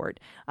Mueller report.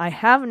 I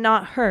have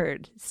not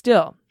heard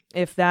still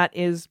if that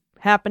is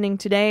happening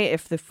today,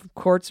 if the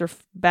courts are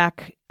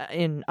back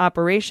in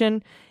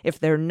operation. If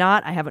they're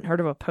not, I haven't heard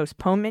of a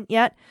postponement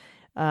yet,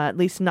 at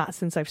least not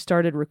since I've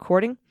started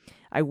recording.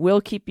 I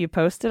will keep you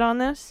posted on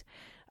this,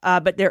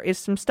 but there is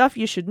some stuff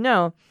you should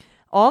know.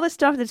 All the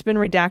stuff that's been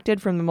redacted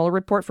from the Mueller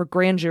report for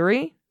grand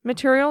jury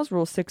materials,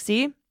 Rule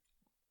 6E,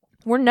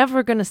 we're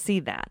never going to see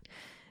that.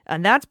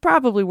 And that's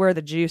probably where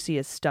the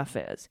juiciest stuff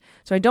is.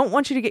 So I don't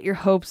want you to get your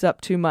hopes up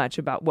too much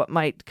about what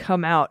might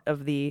come out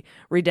of the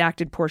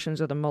redacted portions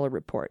of the Mueller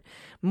report.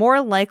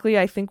 More likely,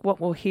 I think what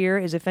we'll hear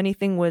is if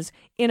anything was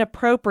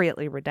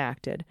inappropriately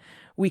redacted,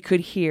 we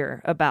could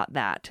hear about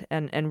that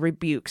and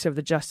rebukes of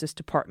the Justice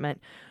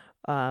Department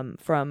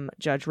from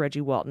Judge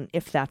Reggie Walton,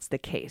 if that's the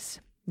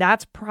case.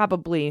 That's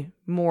probably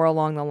more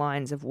along the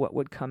lines of what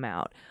would come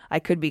out. I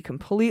could be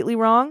completely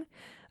wrong.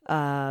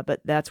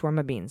 But that's where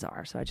my beans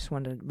are. So I just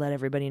wanted to let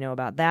everybody know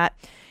about that.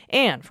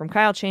 And from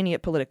Kyle Cheney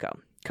at Politico,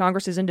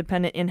 Congress's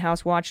independent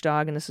in-house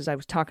watchdog, and I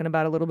was talking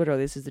about a little bit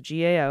earlier, this is the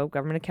GAO,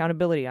 Government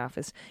Accountability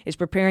Office, is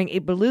preparing a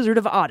blizzard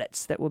of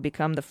audits that will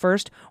become the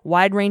first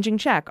wide-ranging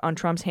check on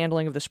Trump's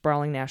handling of the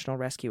sprawling national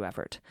rescue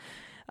effort.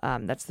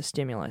 That's the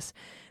stimulus.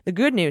 The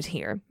good news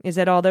here is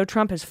that although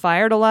Trump has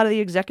fired a lot of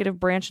the executive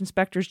branch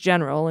inspectors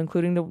general,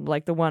 including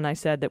the one I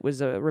said that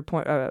was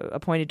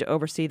appointed to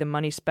oversee the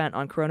money spent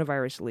on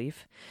coronavirus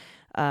relief,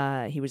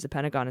 he was the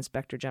Pentagon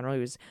inspector general. He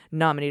was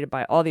nominated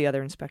by all the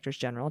other inspectors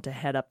general to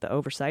head up the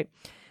oversight.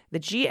 The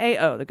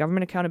GAO, the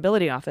Government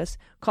Accountability Office,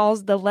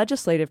 calls the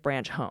legislative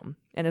branch home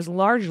and is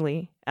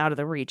largely out of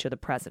the reach of the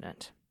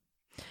president.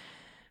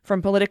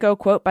 From Politico,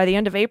 quote, "By the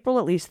end of April,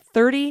 at least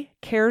 30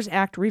 CARES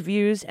Act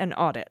reviews and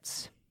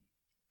audits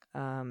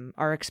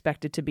are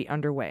expected to be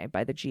underway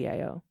by the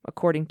GAO,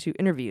 according to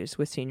interviews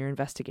with senior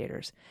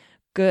investigators."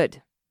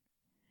 Good,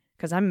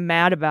 because I'm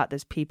mad about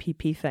this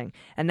PPP thing,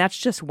 and that's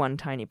just one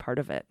tiny part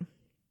of it.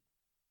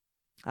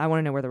 I want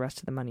to know where the rest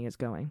of the money is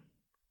going.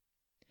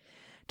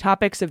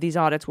 Topics of these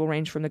audits will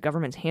range from the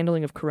government's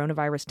handling of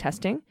coronavirus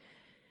testing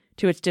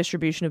to its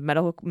distribution of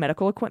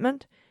medical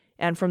equipment,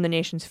 and from the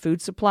nation's food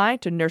supply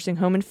to nursing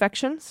home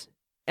infections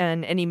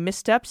and any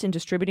missteps in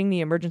distributing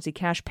the emergency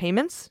cash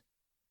payments.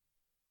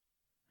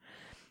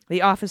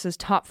 The office's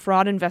top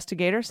fraud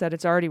investigator said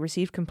it's already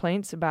received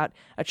complaints about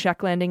a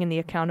check landing in the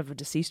account of a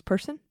deceased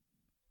person.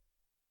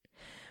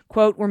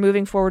 Quote, "We're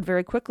moving forward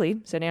very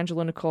quickly," said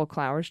Angela Nicole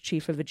Clowers,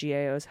 chief of the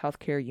GAO's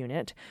healthcare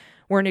unit.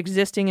 "We're an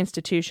existing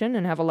institution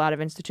and have a lot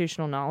of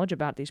institutional knowledge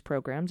about these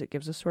programs. It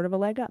gives us sort of a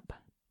leg up."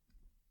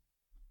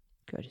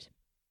 Good.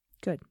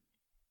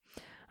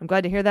 I'm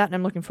glad to hear that, and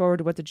I'm looking forward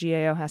to what the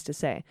GAO has to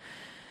say.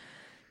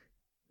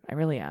 I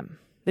really am.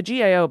 The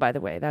GAO, by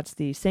the way, that's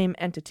the same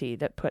entity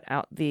that put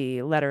out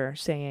the letter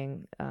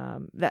saying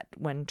that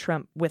when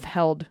Trump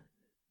withheld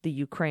the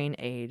Ukraine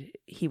aid,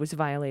 he was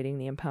violating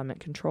the Impoundment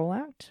Control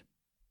Act.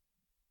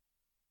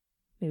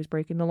 He was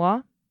breaking the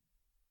law.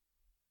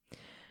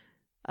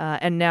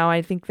 And now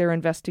I think they're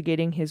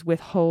investigating his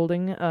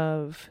withholding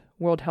of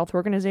World Health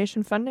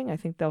Organization funding. I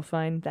think they'll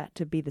find that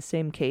to be the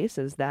same case,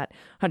 as that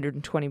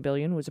 $120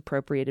 billion was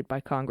appropriated by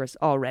Congress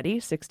already.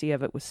 60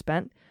 of it was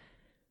spent.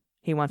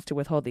 He wants to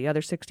withhold the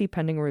other 60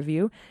 pending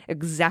review.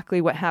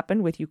 Exactly what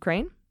happened with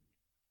Ukraine.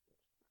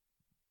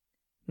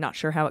 Not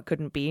sure how it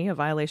couldn't be a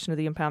violation of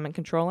the Impoundment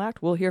Control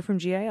Act. We'll hear from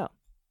GAO.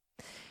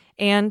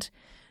 And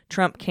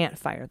Trump can't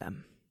fire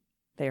them.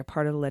 They are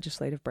part of the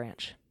legislative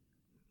branch.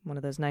 One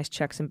of those nice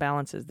checks and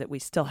balances that we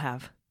still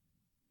have,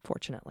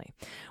 fortunately.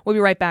 We'll be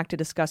right back to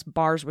discuss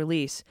Barr's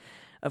release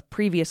of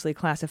previously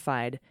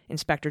classified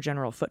Inspector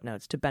General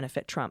footnotes to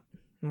benefit Trump.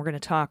 And we're going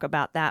to talk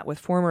about that with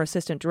former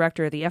Assistant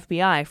Director of the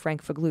FBI,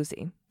 Frank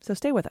Figliuzzi. So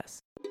stay with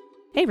us.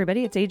 Hey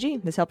everybody, it's AG.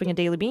 This Helping in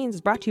Daily Beans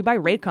is brought to you by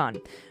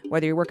Raycon.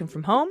 Whether you're working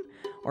from home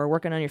or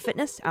working on your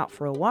fitness, out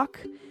for a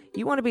walk,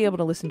 you want to be able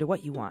to listen to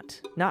what you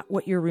want, not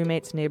what your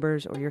roommates,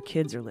 neighbors, or your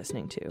kids are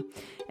listening to.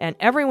 And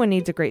everyone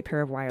needs a great pair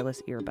of wireless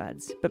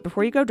earbuds. But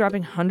before you go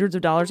dropping hundreds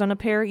of dollars on a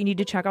pair, you need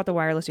to check out the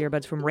wireless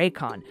earbuds from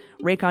Raycon.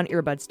 Raycon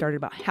earbuds start at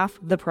about half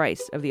the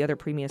price of the other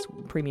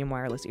premium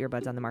wireless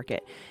earbuds on the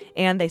market.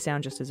 And they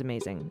sound just as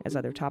amazing as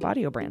other top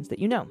audio brands that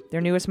you know.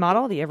 Their newest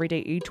model, the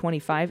Everyday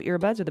E25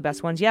 earbuds, are the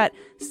best ones yet.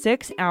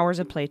 6 hours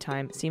of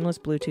playtime, seamless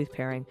Bluetooth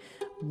pairing,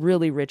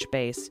 really rich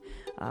bass,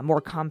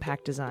 more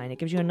compact design. It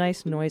gives you a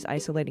nice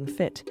noise-isolating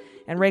fit.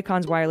 And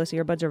Raycon's wireless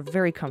earbuds are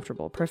very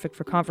comfortable, perfect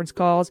for conference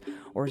calls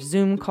or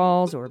Zoom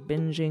calls or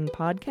binging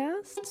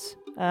podcasts.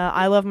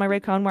 I love my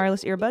Raycon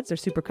wireless earbuds. They're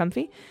super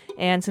comfy.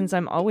 And since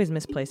I'm always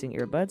misplacing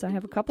earbuds, I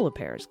have a couple of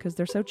pairs because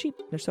they're so cheap.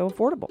 They're so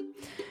affordable.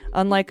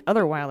 Unlike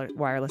other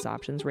wireless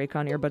options,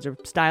 Raycon earbuds are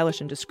stylish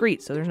and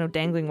discreet, so there's no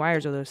dangling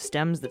wires or those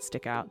stems that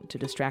stick out to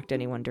distract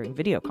anyone during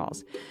video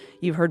calls.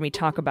 You've heard me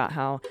talk about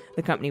how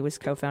the company was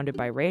co-founded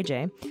by Ray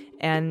J,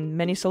 and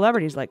many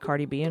celebrities like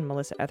Cardi B and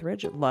Melissa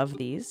Etheridge love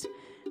these.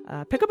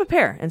 Pick up a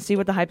pair and see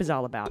what the hype is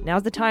all about.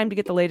 Now's the time to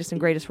get the latest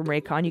and greatest from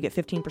Raycon. You get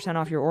 15%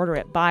 off your order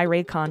at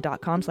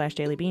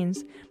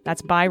buyraycon.com/dailybeans.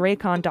 That's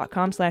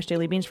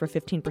buyraycon.com/dailybeans for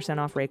 15%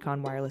 off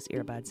Raycon wireless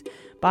earbuds.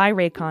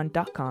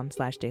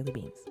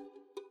 buyraycon.com/dailybeans.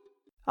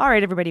 All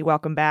right, everybody,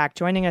 welcome back.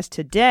 Joining us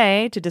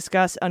today to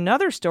discuss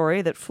another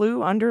story that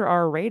flew under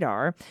our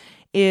radar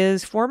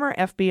is former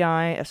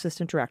FBI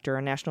Assistant Director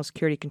and National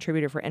Security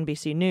Contributor for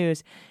NBC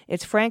News.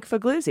 It's Frank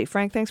Figliuzzi.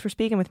 Frank, thanks for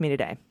speaking with me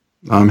today.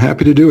 I'm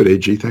happy to do it,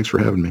 AG. Thanks for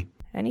having me.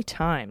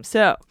 Anytime.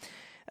 So,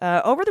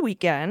 over the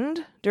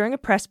weekend, during a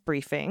press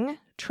briefing,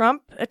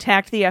 Trump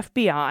attacked the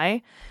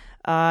FBI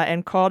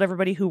and called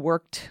everybody who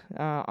worked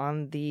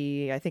on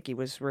I think he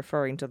was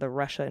referring to the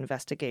Russia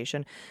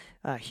investigation,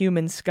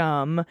 human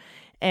scum.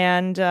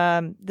 And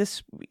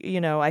this,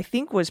 I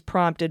think was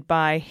prompted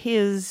by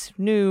his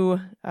new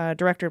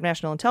Director of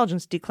National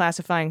Intelligence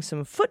declassifying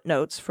some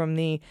footnotes from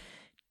the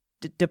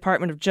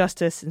Department of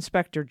Justice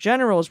Inspector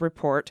General's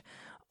report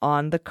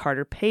on the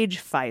Carter Page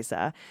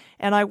FISA.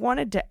 And I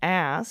wanted to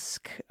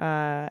ask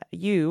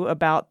you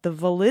about the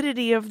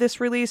validity of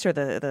this release or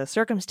the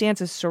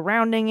circumstances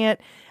surrounding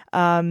it.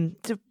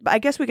 I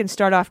guess we can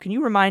start off. Can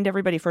you remind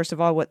everybody, first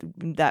of all, what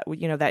that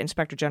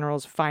Inspector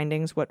General's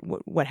findings,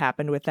 what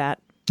happened with that?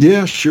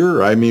 Yeah,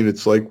 sure. I mean,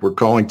 it's like we're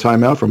calling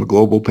time out from a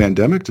global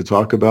pandemic to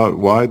talk about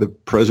why the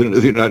President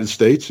of the United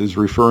States is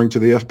referring to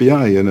the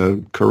FBI in a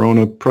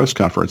Corona press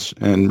conference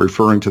and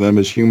referring to them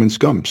as human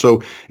scum.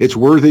 So it's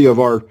worthy of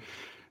our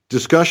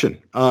discussion.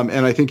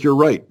 And I think you're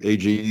right,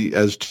 AG,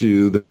 as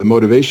to the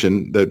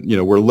motivation that,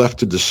 we're left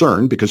to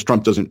discern because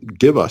Trump doesn't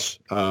give us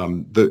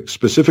the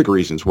specific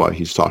reasons why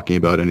he's talking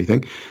about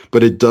anything.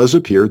 But it does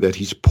appear that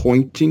he's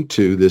pointing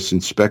to this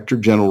Inspector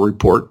General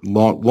report,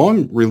 long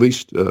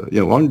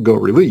ago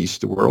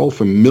released. We're all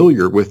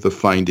familiar with the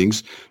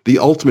findings, the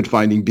ultimate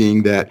finding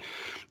being that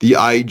the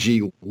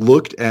IG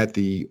looked at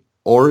the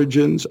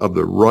origins of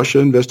the Russia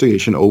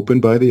investigation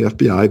opened by the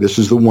FBI. This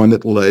is the one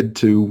that led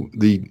to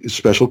the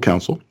special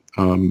counsel,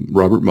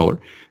 Robert Mueller.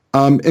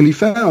 And he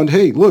found,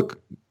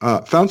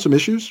 found some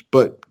issues,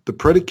 but the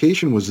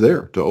predication was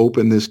there to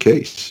open this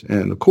case.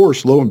 And of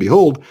course, lo and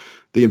behold,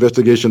 the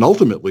investigation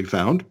ultimately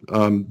found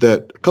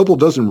that a couple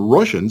dozen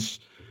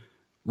Russians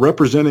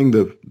representing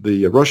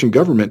the Russian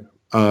government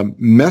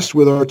messed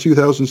with our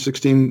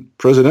 2016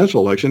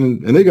 presidential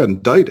election, and they got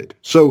indicted.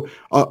 So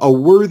a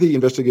worthy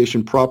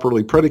investigation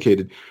properly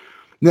predicated.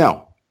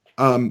 Now,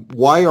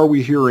 why are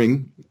we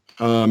hearing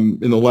in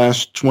the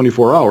last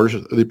 24 hours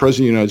the President of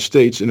the United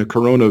States in a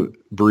Corona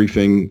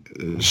briefing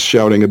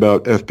shouting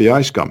about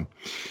FBI scum?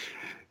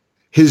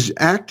 His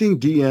acting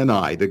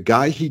DNI, the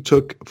guy he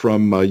took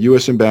from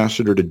U.S.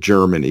 ambassador to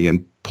Germany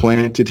and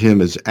planted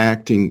him as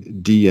acting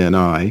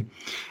DNI,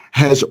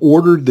 has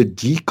ordered the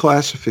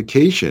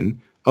declassification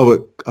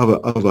of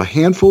a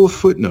handful of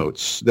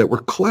footnotes that were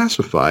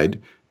classified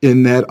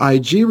in that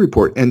IG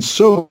report. And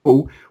so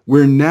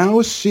we're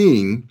now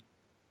seeing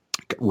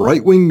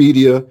right-wing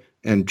media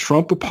and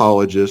Trump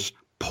apologists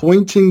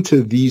pointing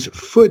to these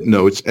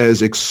footnotes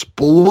as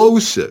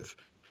explosive,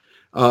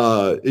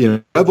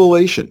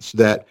 revelations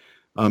that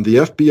the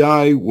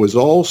FBI was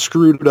all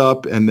screwed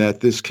up and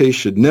that this case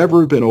should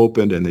never have been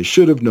opened and they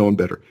should have known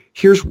better.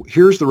 Here's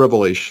the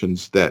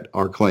revelations that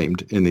are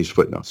claimed in these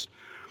footnotes.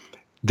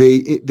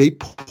 They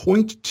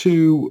point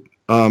to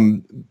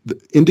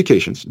the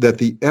indications that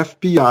the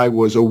FBI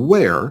was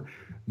aware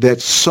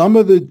that some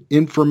of the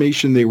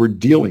information they were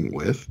dealing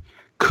with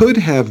could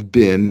have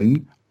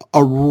been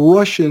a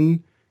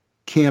Russian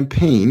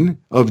campaign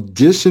of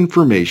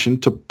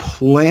disinformation to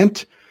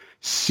plant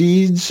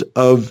seeds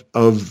of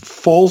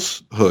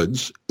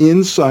falsehoods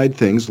inside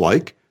things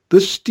like the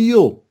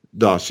Steele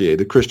dossier,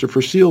 the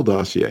Christopher Steele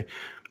dossier.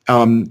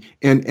 And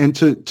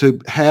to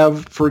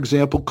have, for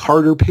example,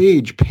 Carter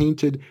Page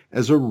painted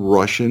as a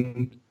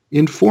Russian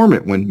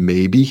informant when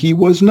maybe he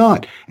was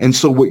not. And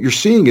so what you're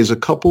seeing is a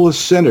couple of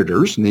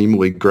senators,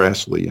 namely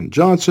Grassley and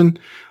Johnson,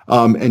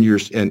 and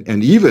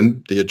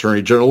even the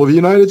Attorney General of the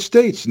United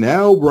States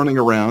now running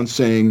around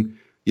saying,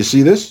 you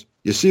see this?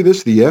 You see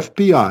this? The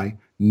FBI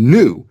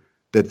knew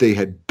that they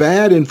had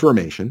bad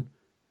information.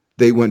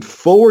 They went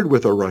forward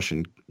with a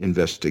Russian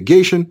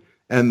investigation,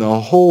 and the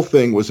whole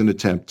thing was an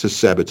attempt to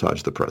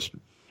sabotage the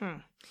president.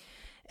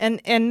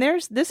 And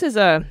this is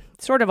a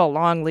sort of a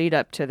long lead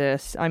up to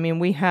this. I mean,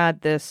 we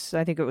had this,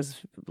 I think it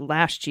was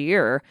last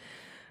year,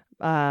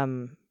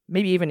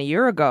 maybe even a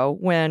year ago,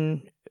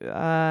 when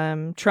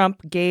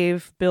Trump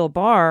gave Bill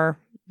Barr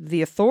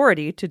the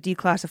authority to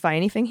declassify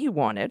anything he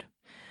wanted.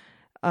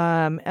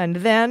 And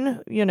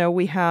then,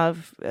 we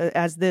have,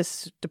 as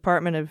this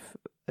Department of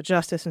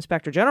Justice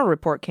Inspector General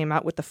report came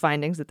out with the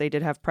findings that they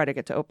did have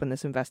predicate to open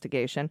this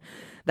investigation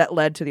that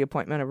led to the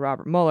appointment of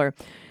Robert Mueller.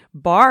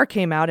 Barr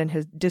came out and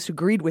has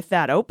disagreed with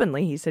that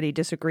openly. He said he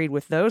disagreed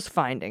with those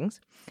findings.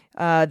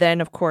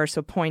 Then, of course,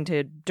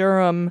 appointed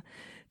Durham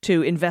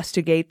to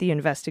investigate the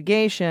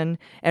investigation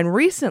and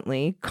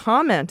recently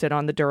commented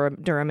on the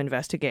Durham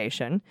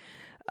investigation,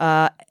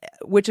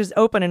 which is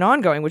open and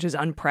ongoing, which is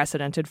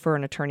unprecedented for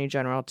an attorney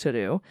general to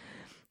do.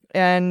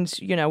 And,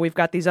 we've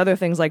got these other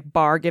things like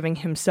Barr giving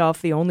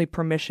himself the only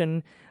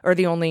permission or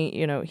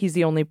he's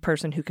the only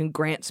person who can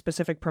grant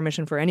specific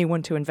permission for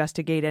anyone to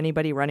investigate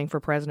anybody running for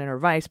president or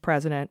vice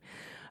president.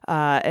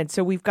 And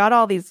so we've got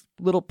all these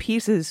little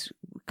pieces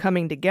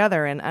coming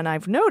together. And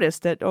I've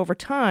noticed that over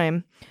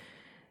time,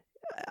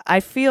 I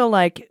feel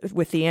like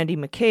with the Andy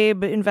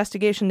McCabe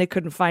investigation, they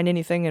couldn't find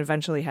anything and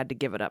eventually had to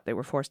give it up. They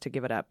were forced to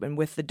give it up. And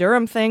with the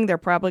Durham thing, they're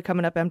probably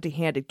coming up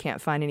empty-handed,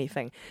 can't find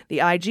anything.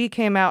 The IG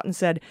came out and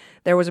said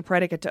there was a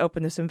predicate to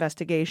open this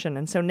investigation.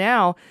 And so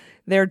now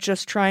they're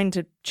just trying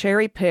to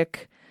cherry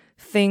pick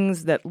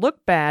things that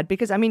look bad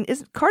because,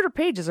 Carter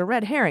Page is a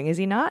red herring, is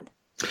he not?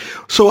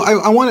 So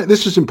I want to,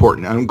 this is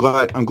important. I'm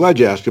glad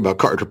you asked about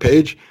Carter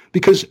Page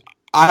because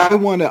I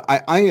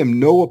am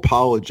no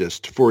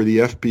apologist for the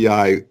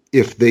FBI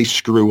if they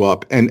screw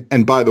up.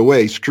 And by the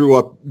way, screw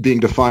up being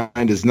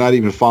defined as not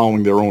even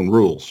following their own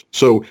rules.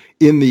 So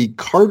in the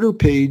Carter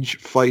Page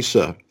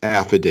FISA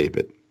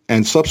affidavit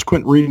and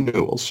subsequent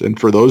renewals, and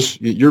for those,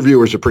 your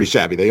viewers are pretty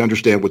savvy. They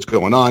understand what's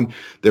going on.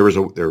 There was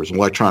an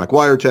electronic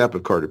wiretap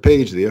of Carter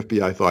Page. The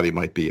FBI thought he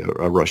might be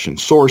a Russian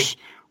source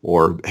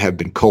or have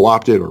been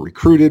co-opted or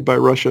recruited by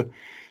Russia.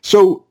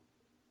 So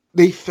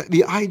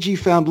the IG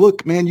found,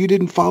 look, man, you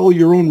didn't follow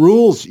your own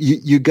rules.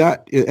 You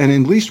got, and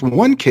in at least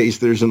one case,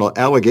 there's an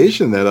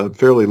allegation that a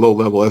fairly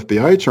low-level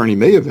FBI attorney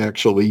may have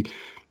actually,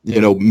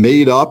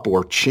 made up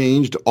or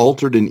changed,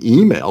 altered an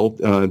email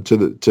to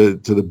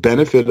the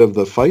benefit of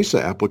the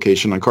FISA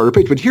application on Carter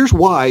Page. But here's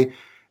why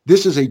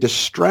this is a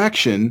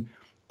distraction,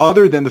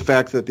 other than the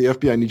fact that the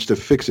FBI needs to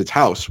fix its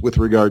house with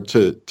regard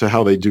to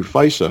how they do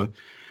FISA.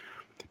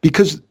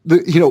 Because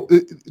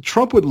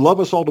Trump would love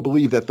us all to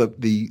believe that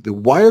the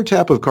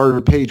wiretap of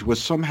Carter Page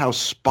was somehow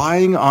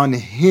spying on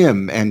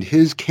him and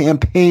his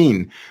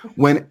campaign,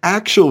 when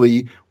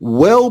actually,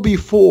 well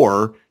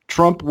before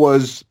Trump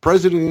was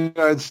president of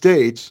the United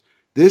States,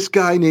 this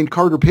guy named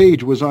Carter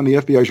Page was on the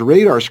FBI's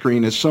radar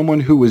screen as someone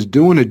who was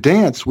doing a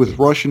dance with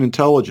Russian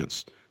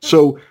intelligence.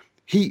 So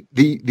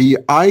the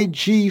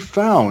IG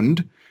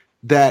found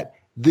that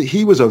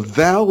he was a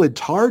valid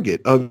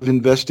target of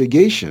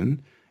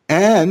investigation,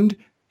 and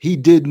he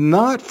did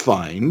not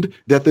find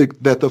that the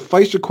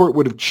FISA court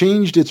would have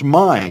changed its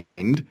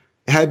mind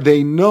had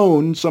they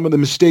known some of the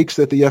mistakes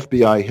that the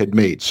FBI had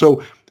made.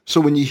 So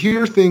when you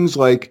hear things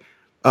like,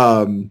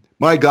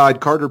 my God,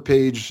 Carter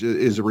Page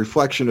is a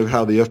reflection of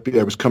how the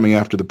FBI was coming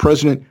after the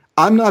president,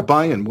 I'm not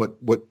buying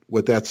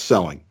what that's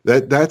selling.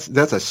 That's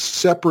a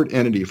separate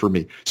entity for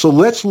me. So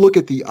let's look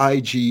at the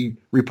IG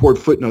report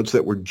footnotes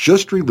that were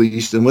just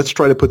released, and let's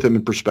try to put them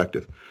in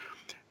perspective.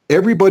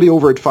 Everybody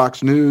over at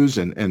Fox News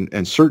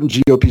and certain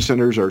GOP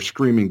senators are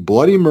screaming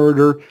bloody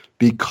murder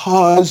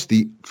because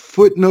the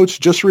footnotes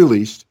just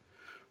released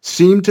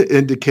seem to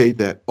indicate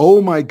that,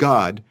 oh my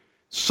God,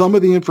 some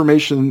of the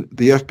information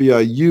the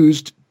FBI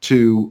used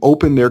to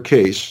open their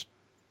case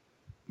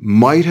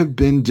might have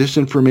been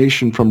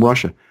disinformation from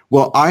Russia.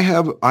 Well, I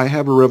have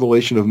a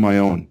revelation of my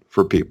own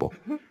for people.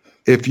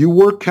 If you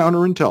work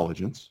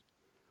counterintelligence,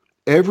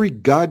 every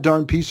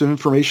goddamn piece of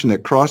information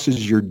that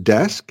crosses your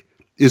desk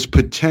is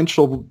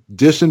potential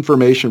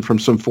disinformation from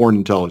some foreign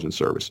intelligence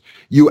service.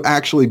 You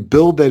actually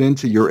build that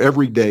into your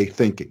everyday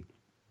thinking.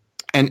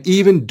 And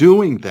even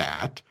doing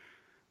that,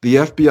 the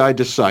FBI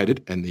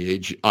decided, and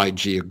the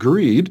IG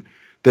agreed,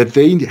 that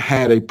they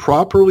had a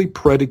properly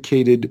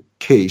predicated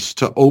case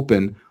to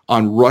open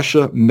on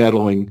Russia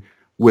meddling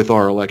with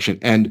our election.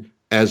 And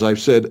as I've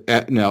said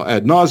now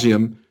ad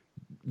nauseum,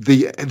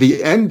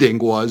 the ending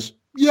was,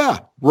 yeah,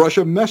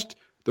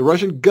 the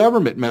Russian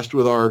government messed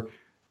with our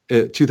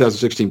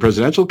 2016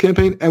 presidential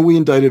campaign, and we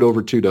indicted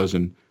over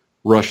 24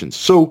 Russians.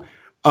 So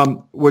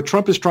what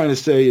Trump is trying to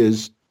say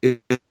is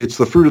it's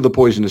the fruit of the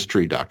poisonous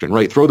tree doctrine,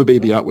 right? Throw the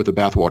baby out with the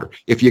bathwater.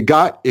 If you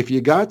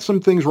got some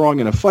things wrong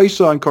in a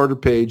FISA on Carter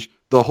Page,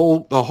 the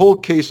whole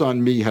case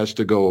on me has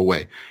to go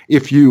away.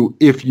 If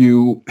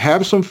you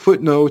have some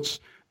footnotes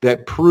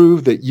that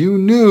prove that you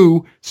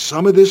knew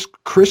some of this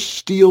Chris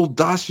Steele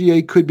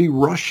dossier could be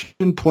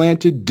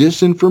Russian-planted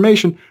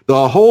disinformation,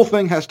 the whole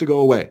thing has to go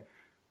away.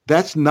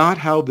 That's not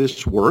how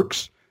this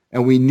works,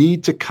 and we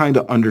need to kind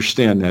of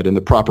understand that in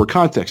the proper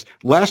context.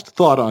 Last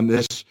thought on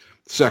this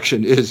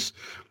section is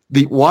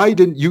why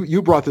didn't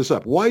you brought this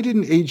up? Why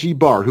didn't AG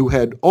Barr, who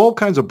had all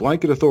kinds of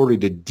blanket authority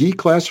to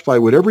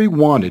declassify whatever he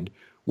wanted,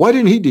 why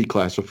didn't he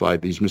declassify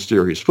these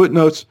mysterious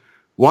footnotes?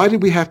 Why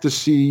did we have to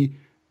see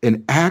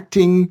an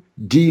acting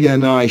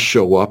DNI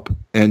show up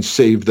and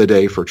save the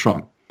day for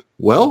Trump?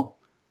 Well,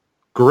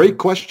 great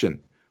question.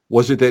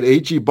 Was it that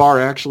AG Barr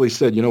actually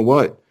said, you know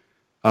what?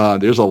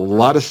 There's a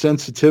lot of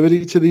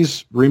sensitivity to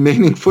these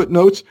remaining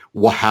footnotes.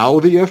 How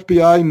the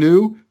FBI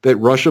knew that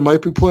Russia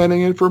might be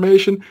planning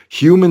information,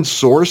 human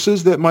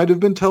sources that might have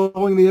been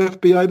telling the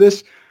FBI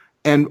this.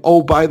 And,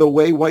 oh, by the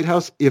way, White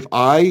House, if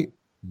I,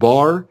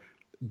 Barr,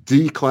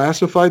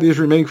 declassify these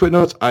remaining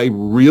footnotes, I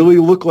really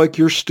look like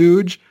your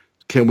stooge.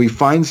 Can we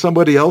find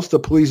somebody else to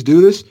please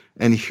do this?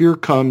 And here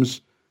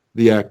comes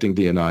the acting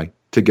DNI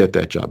to get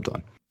that job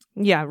done.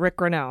 Yeah, Rick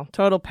Grinnell,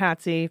 total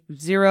patsy,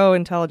 zero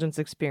intelligence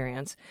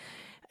experience.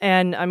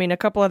 And, I mean, a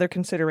couple other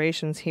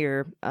considerations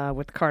here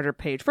with Carter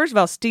Page. First of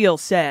all, Steele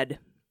said,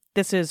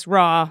 this is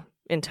raw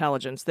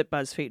intelligence that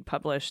BuzzFeed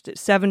published.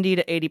 70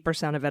 to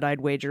 80% of it,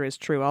 I'd wager, is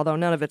true, although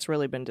none of it's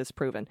really been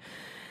disproven.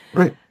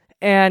 Right.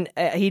 And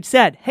he'd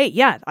said, hey,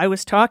 yeah, I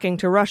was talking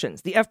to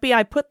Russians. The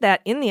FBI put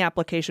that in the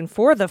application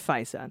for the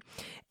FISA.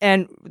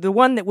 And the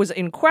one that was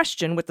in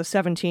question with the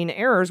 17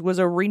 errors was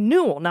a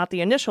renewal, not the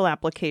initial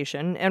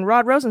application. And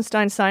Rod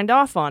Rosenstein signed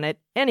off on it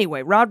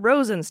anyway. Rod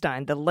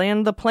Rosenstein, the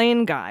land the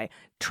plane guy,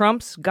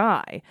 Trump's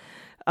guy.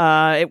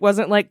 It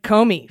wasn't like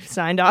Comey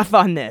signed off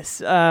on this.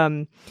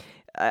 Even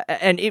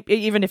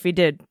if he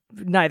did,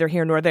 neither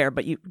here nor there,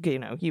 but you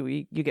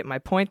get my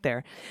point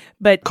there.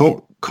 But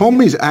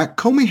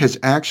Comey has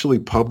actually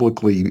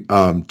publicly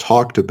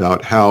talked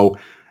about how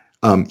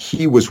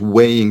he was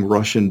weighing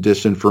Russian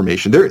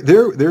disinformation.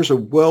 There's a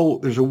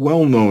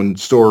well-known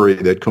story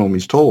that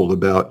Comey's told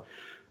about,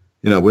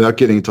 without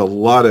getting into a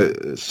lot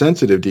of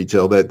sensitive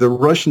detail, that the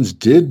Russians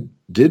did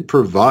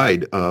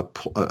provide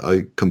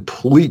a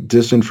complete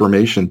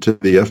disinformation to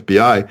the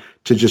FBI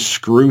to just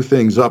screw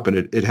things up. And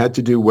it had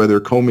to do whether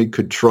Comey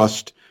could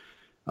trust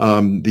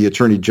the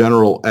Attorney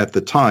General at the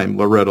time,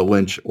 Loretta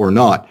Lynch, or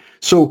not.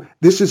 So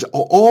this is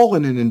all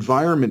in an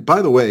environment,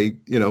 by the way,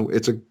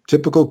 it's a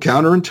typical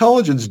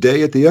counterintelligence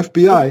day at the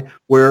FBI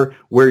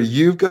where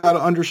you've got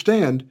to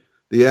understand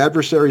the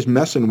adversary's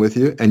messing with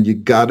you, and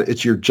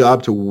it's your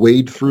job to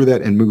wade through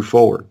that and move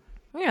forward.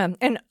 Yeah,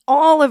 and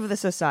all of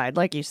this aside,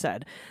 like you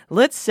said,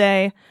 let's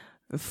say,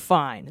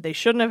 fine, they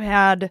shouldn't have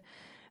had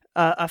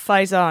a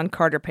FISA on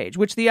Carter Page,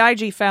 which the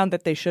IG found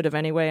that they should have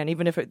anyway, and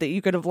even if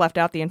you could have left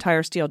out the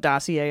entire Steele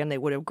dossier and they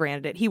would have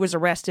granted it. He was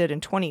arrested in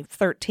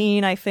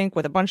 2013, I think,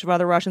 with a bunch of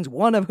other Russians,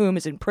 one of whom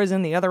is in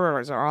prison, the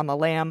others are on the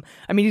lam.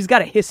 I mean, he's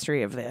got a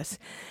history of this.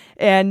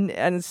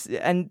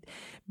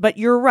 But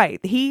you're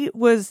right.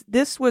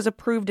 This was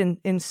approved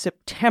in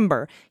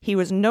September. He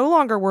was no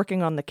longer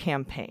working on the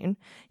campaign.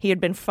 He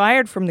had been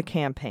fired from the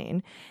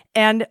campaign.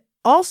 And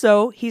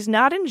also, he's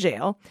not in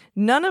jail.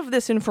 None of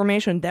this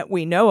information that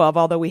we know of,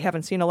 although we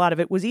haven't seen a lot of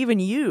it, was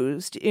even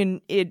used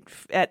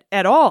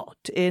at all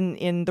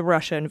in the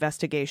Russia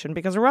investigation,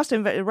 because the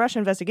Russia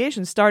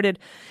investigation started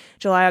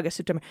July, August,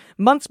 September,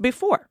 months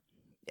before.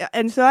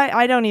 And so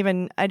I don't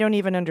even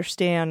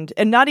understand,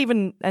 and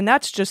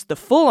that's just the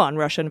full-on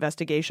Russia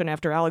investigation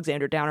after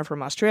Alexander Downer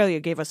from Australia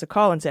gave us a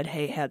call and said,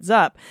 hey, heads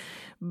up.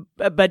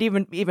 But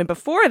even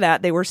before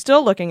that, they were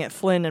still looking at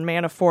Flynn and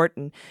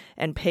Manafort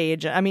and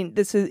Page. I mean,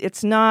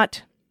 it's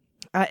not.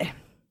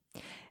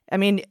 I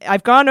mean,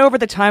 I've gone over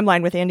the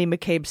timeline with Andy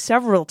McCabe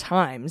several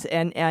times,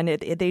 and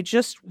they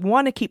just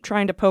want to keep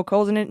trying to poke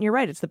holes in it. And you're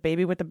right, it's the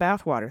baby with the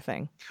bathwater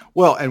thing.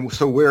 Well, and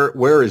so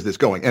where is this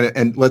going?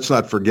 And let's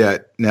not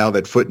forget now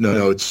that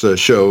footnotes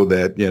show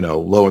that,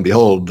 lo and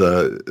behold,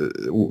 the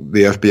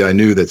FBI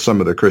knew that some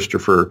of the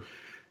Christopher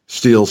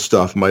Steele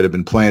stuff might have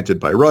been planted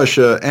by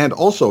Russia. And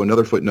also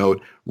another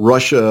footnote,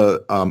 Russia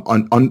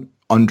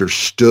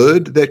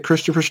understood that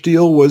Christopher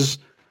Steele was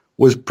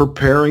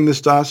preparing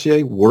this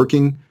dossier,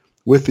 working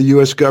with the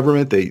U.S.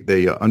 government.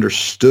 They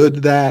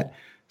understood that.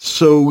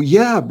 So,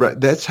 yeah,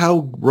 that's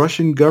how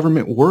Russian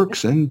government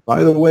works. And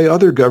by the way,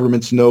 other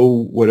governments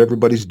know what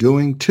everybody's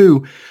doing,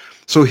 too.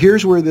 So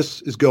here's where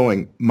this is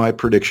going, my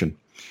prediction.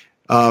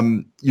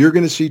 You're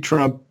going to see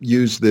Trump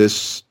use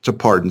this to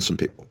pardon some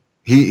people.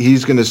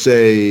 He's going to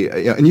say,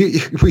 and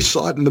we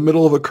saw it in the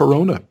middle of a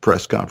Corona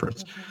press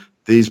conference. Mm-hmm.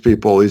 These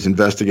people, these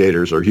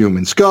investigators are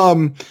human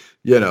scum.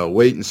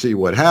 Wait and see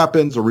what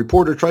happens. A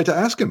reporter tried to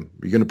ask him,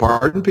 are you going to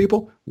pardon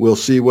people? We'll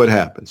see what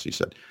happens, he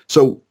said.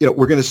 So,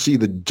 we're going to see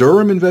the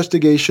Durham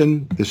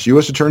investigation, this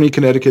U.S. attorney in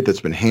Connecticut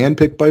that's been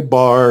handpicked by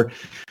Barr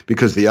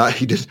because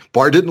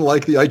Barr didn't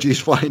like the IG's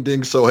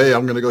findings. So, hey,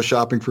 I'm going to go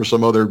shopping for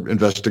some other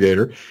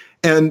investigator.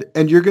 And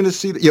you're going to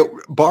see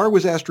that, Barr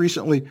was asked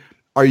recently,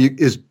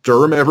 is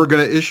Durham ever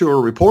going to issue a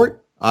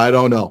report? I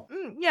don't know.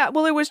 Yeah,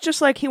 well, it was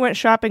just like he went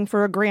shopping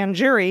for a grand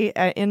jury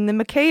in the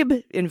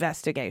McCabe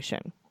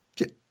investigation.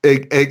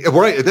 Right,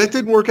 that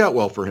didn't work out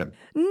well for him.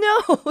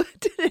 No,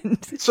 it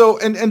didn't. So,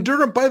 and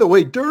Durham, by the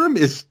way,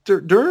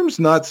 Durham's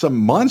not some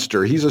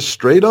monster. He's a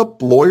straight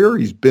up lawyer.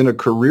 He's been a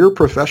career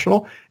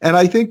professional, and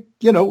I think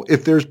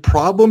if there's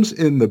problems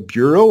in the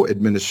bureau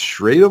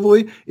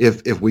administratively,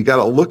 if we got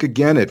to look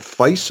again at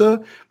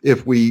FISA,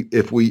 if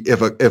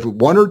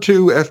one or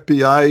two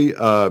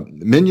FBI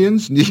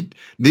minions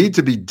need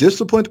to be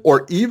disciplined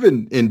or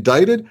even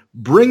indicted,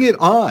 bring it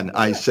on. Yeah.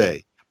 I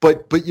say.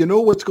 But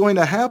what's going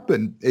to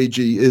happen, AG,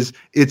 is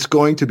it's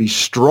going to be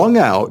strung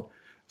out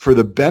for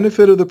the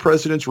benefit of the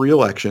president's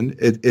reelection.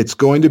 It's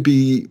going to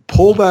be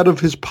pulled out of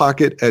his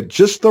pocket at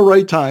just the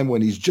right time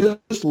when he's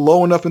just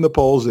low enough in the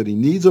polls that he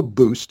needs a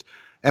boost.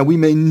 And we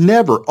may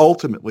never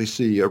ultimately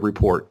see a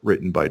report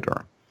written by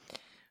Durham.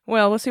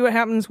 Well, we'll see what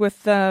happens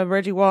with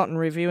Reggie Walton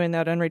reviewing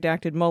that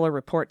unredacted Mueller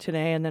report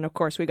today. And then, of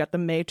course, we got the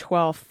May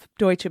 12th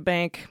Deutsche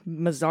Bank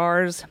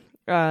Mazars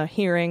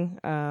hearing,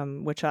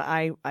 which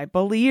I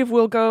believe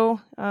will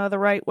go the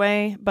right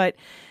way. But,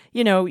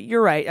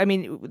 you're right. I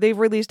mean, they've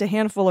released a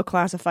handful of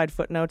classified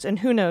footnotes, and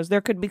who knows,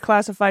 there could be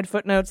classified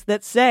footnotes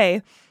that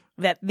say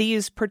that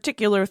these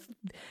particular,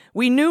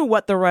 we knew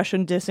what the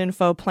Russian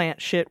disinfo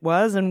plant shit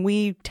was, and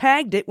we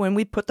tagged it when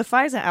we put the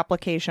FISA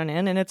application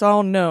in, and it's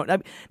all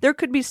known. There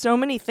could be so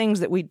many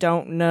things that we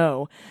don't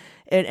know.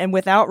 And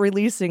without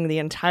releasing the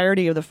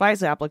entirety of the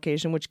FISA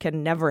application, which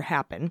can never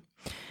happen,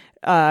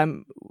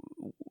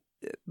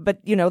 but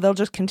they'll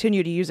just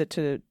continue to use it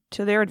to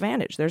their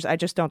advantage. I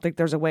just don't think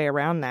there's a way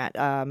around that.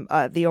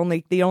 The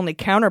only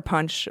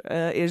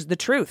counterpunch is the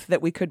truth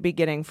that we could be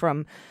getting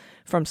from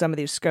some of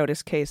these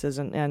SCOTUS cases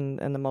and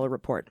the Mueller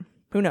report.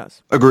 Who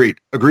knows? Agreed.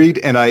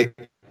 And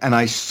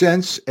I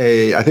sense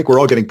I think we're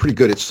all getting pretty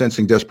good at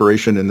sensing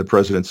desperation in the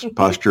president's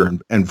posture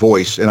and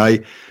voice. And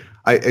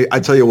I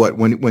tell you what,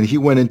 when he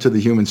went into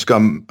the human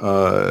scum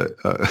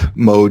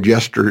mode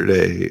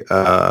yesterday,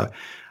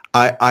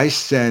 I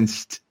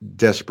sensed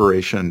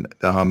desperation.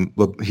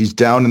 Look, he's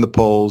down in the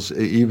polls.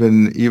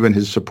 Even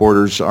his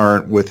supporters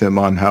aren't with him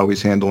on how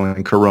he's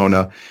handling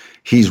Corona.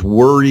 He's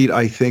worried,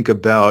 I think,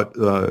 about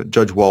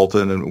Judge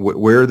Walton and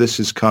where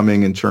this is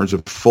coming in terms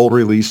of full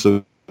release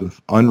of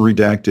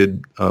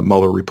unredacted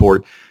Mueller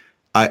report.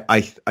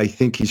 I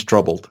think he's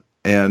troubled,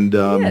 and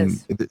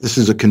this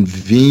is a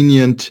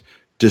convenient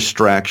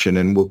distraction,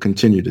 and we'll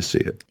continue to see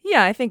it.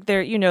 Yeah, I think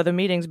the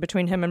meetings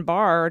between him and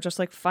Barr are just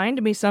like,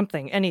 find me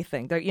something,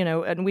 anything.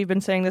 And we've been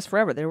saying this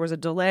forever. There was a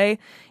delay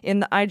in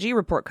the IG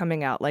report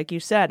coming out, like you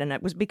said, and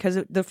it was because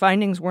the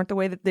findings weren't the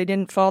way that they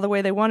didn't fall the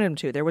way they wanted them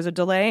to. There was a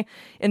delay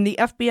in the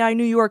FBI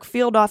New York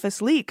field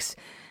office leaks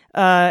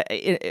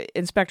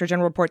Inspector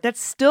General report that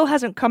still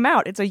hasn't come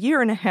out. It's a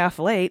year and a half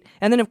late.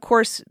 And then, of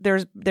course,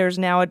 there's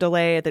now a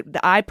delay that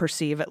I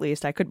perceive, at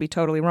least, I could be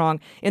totally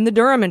wrong, in the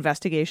Durham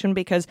investigation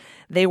because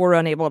they were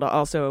unable to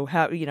also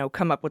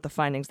come up with the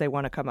findings they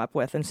want to come up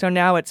with. And so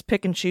now it's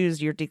pick and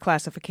choose your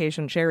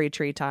declassification cherry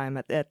tree time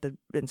at the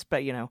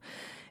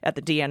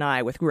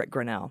DNI with Rick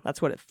Grinnell.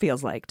 That's what it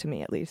feels like to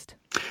me, at least.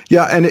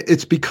 Yeah, and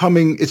it's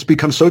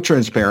become so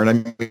transparent. I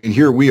mean,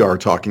 here we are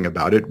talking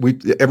about it.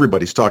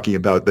 Everybody's talking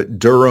about that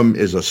Durham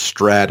is a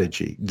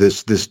strategy.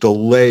 This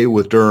delay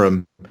with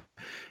Durham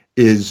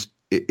is,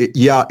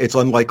 it's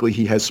unlikely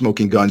he has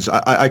smoking guns.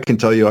 I can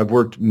tell you, I've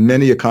worked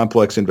many a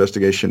complex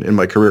investigation in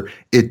my career.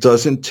 It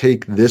doesn't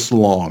take this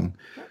long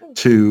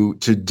to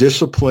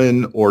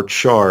discipline or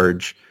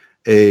charge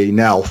a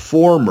now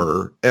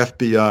former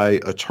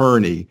FBI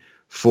attorney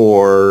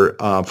for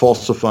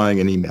falsifying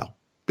an email.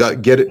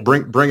 Get it,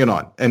 bring it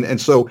on. And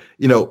so,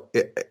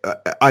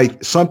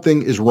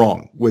 something is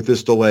wrong with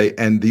this delay.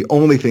 And the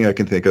only thing I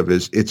can think of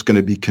is it's going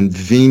to be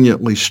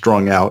conveniently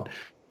strung out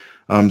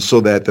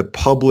so that the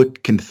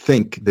public can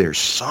think there's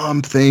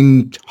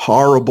something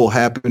horrible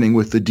happening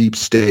with the deep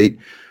state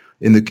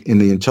in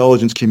the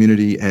intelligence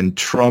community, and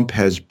Trump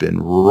has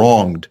been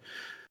wronged.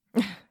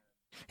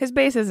 His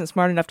base isn't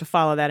smart enough to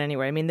follow that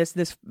anyway. I mean,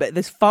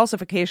 this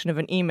falsification of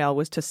an email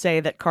was to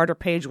say that Carter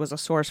Page was a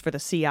source for the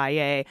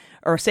CIA,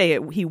 or say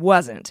he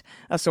wasn't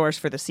a source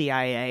for the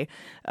CIA,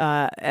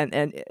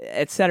 and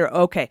et cetera.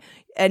 Okay,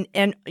 and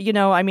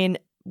I mean,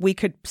 we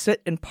could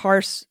sit and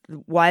parse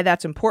why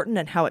that's important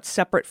and how it's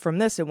separate from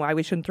this and why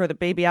we shouldn't throw the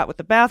baby out with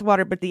the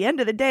bathwater. But at the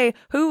end of the day,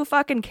 who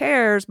fucking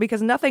cares?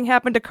 Because nothing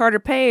happened to Carter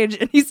Page,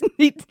 and he's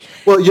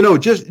well,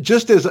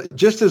 just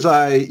as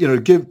I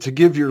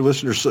give your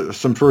listeners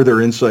some further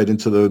insight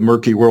into the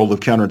murky world of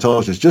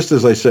counterintelligence. Just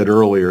as I said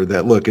earlier,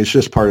 that look, it's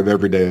just part of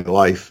everyday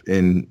life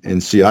in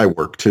CI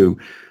work to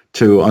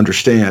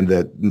understand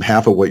that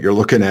half of what you're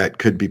looking at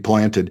could be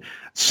planted.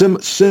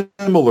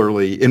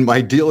 Similarly, in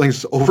my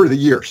dealings over the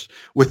years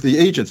with the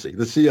agency,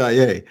 the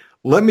CIA,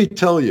 let me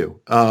tell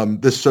you,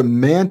 the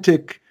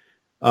semantic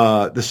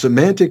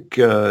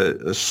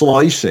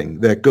slicing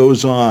that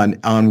goes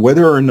on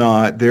whether or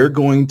not they're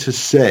going to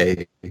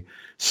say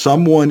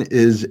someone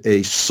is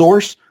a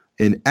source,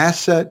 an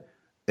asset,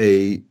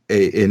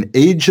 an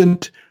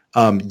agent.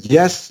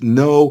 Yes,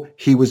 no,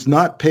 he was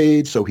not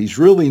paid, so he's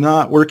really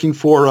not working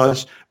for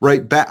us.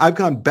 Right back, I've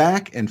gone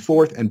back and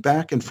forth and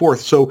back and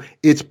forth. So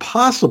it's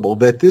possible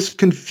that this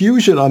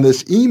confusion on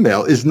this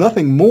email is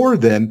nothing more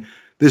than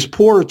this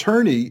poor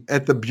attorney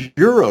at the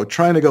bureau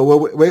trying to go,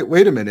 well,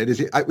 wait a minute. Is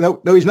he? No,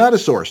 he's not a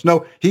source.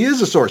 No, he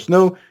is a source.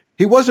 No,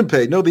 he wasn't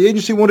paid. No, the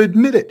agency won't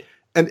admit it.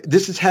 And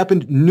this has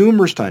happened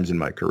numerous times in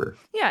my career.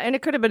 Yeah, and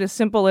it could have been as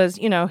simple as,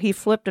 he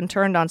flipped and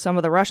turned on some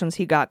of the Russians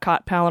he got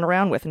caught palling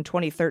around with in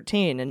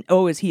 2013. And,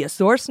 is he a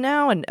source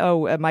now? And,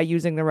 am I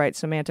using the right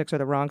semantics or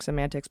the wrong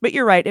semantics? But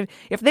you're right.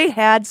 If they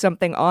had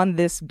something on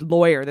this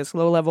lawyer, this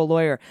low-level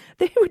lawyer,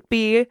 they would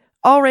be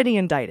already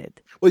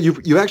indicted. Well,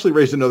 you actually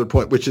raised another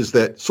point, which is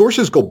that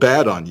sources go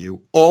bad on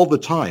you all the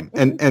time,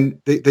 and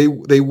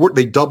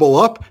they double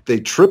up, they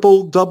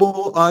triple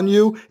double on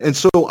you. And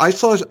so I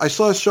saw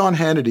Sean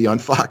Hannity on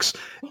Fox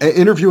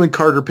interviewing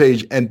Carter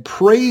Page and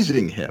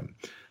praising him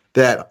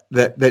that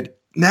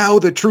now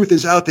the truth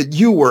is out that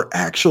you were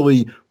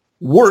actually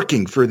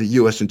working for the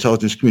U.S.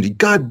 intelligence community.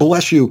 God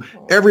bless you.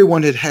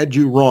 Everyone had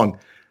you wrong.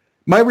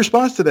 My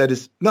response to that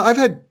is, no, I've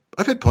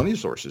had plenty of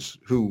sources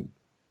who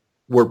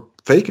were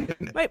faking it.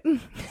 Right.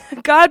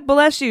 God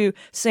bless you,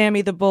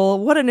 Sammy the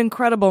Bull. What an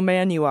incredible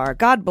man you are.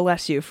 God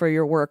bless you for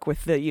your work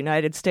with the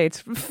United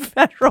States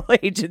federal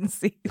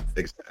agencies.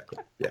 Exactly.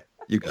 Yeah,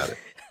 you got it.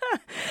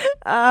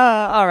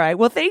 All right.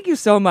 Well, thank you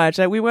so much.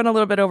 We went a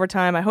little bit over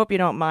time. I hope you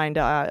don't mind.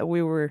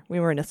 We were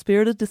in a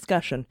spirited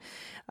discussion,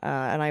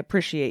 and I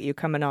appreciate you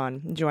coming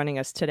on, joining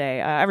us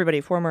today.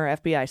 Everybody, former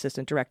FBI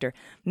Assistant Director,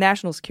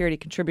 National Security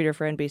Contributor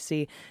for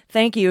NBC.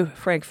 Thank you,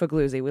 Frank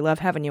Figliuzzi. We love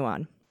having you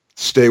on.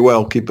 Stay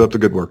well. Keep up the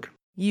good work.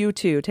 You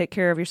too. Take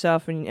care of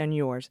yourself and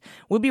yours.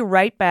 We'll be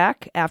right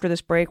back after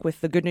this break with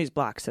the Good News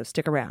Block, so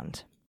stick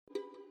around.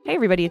 Hey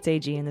everybody, it's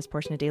AG, and this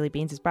portion of Daily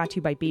Beans is brought to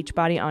you by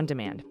Beachbody On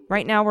Demand.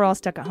 Right now, we're all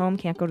stuck at home,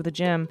 can't go to the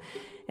gym,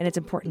 and it's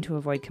important to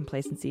avoid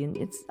complacency, and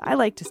I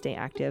like to stay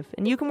active.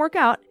 And you can work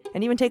out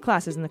and even take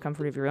classes in the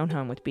comfort of your own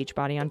home with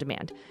Beachbody On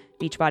Demand.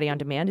 Beachbody On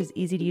Demand is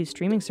easy-to-use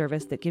streaming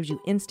service that gives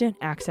you instant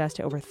access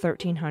to over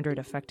 1,300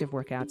 effective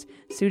workouts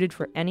suited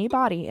for any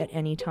body at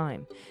any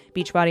time.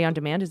 Beachbody On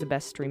Demand is the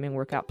best streaming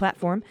workout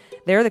platform.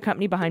 They're the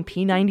company behind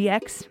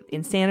P90X,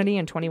 Insanity,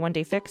 and 21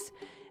 Day Fix.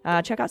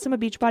 Check out some of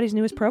Beachbody's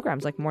newest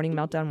programs like Morning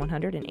Meltdown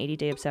 100 and 80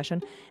 Day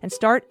Obsession, and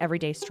start every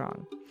day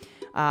strong.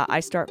 I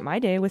start my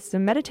day with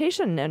some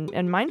meditation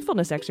and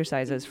mindfulness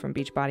exercises from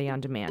Beachbody On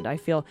Demand. I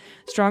feel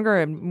stronger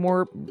and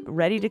more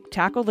ready to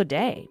tackle the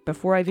day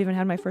before I've even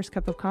had my first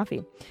cup of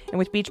coffee. And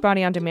with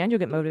Beachbody On Demand, you'll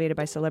get motivated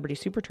by celebrity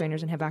super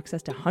trainers and have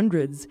access to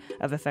hundreds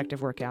of effective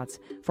workouts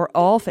for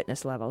all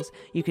fitness levels.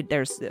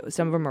 There's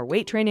some of them are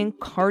weight training,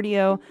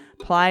 cardio,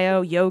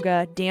 plyo,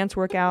 yoga, dance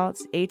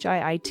workouts,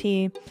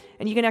 HIIT,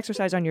 and you can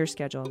exercise on your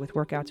schedule with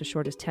workouts as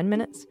short as 10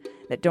 minutes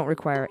that don't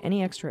require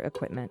any extra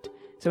equipment.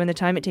 So in the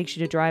time it takes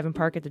you to drive and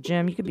park at the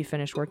gym, you could be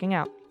finished working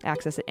out.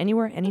 Access it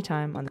anywhere,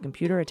 anytime, on the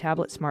computer, a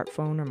tablet,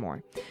 smartphone, or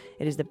more.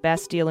 It is the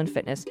best deal in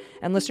fitness,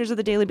 and listeners of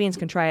the Daily Beans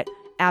can try it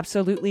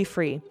absolutely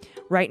free.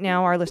 Right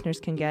now, our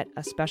listeners can get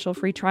a special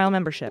free trial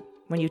membership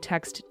when you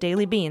text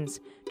Daily Beans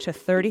to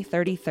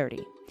 303030.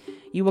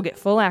 You will get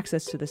full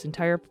access to this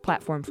entire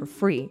platform for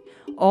free.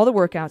 All the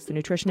workouts, the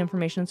nutrition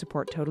information, and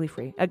support totally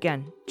free.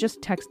 Again,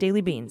 just text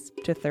Daily Beans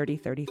to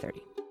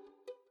 303030.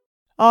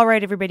 All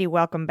right, everybody,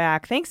 welcome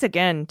back. Thanks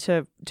again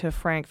to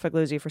Frank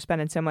Figliuzzi for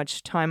spending so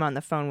much time on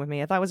the phone with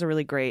me. I thought it was a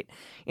really great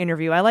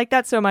interview. I like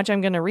that so much,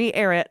 I'm going to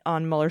re-air it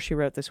on Mueller, She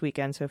Wrote this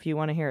weekend. So if you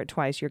want to hear it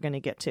twice, you're going to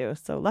get to.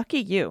 So lucky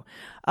you.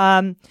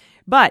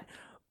 But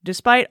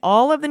despite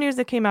all of the news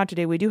that came out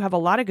today, we do have a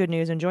lot of good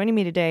news. And joining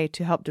me today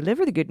to help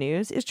deliver the good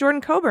news is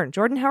Jordan Coburn.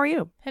 Jordan, how are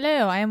you?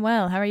 Hello, I am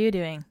well. How are you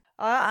doing?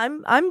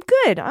 I'm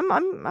good.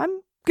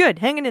 I'm good.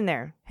 Hanging in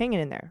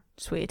there.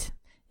 Sweet.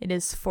 It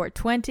is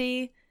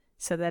 4:20.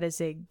 So that is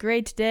a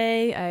great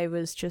day. I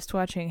was just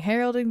watching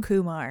Harold and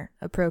Kumar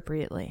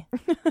appropriately.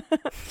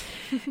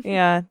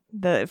 Yeah,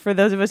 for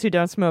those of us who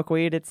don't smoke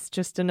weed, it's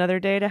just another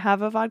day to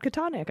have a vodka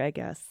tonic, I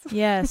guess.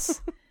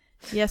 Yes.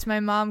 Yes, my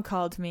mom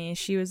called me.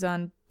 She was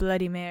on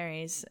Bloody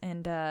Marys,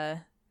 and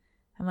I'm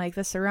like,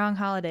 that's the wrong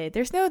holiday.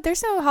 There's no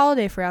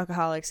holiday for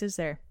alcoholics, is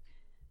there?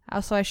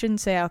 Also, I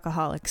shouldn't say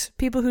alcoholics.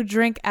 People who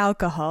drink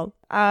alcohol.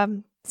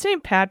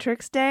 St.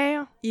 Patrick's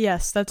Day.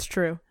 Yes, that's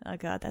true. Oh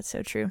God, that's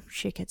so true.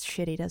 Shit gets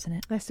shitty, doesn't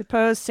it? I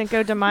suppose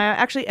Cinco de Mayo.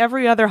 Actually,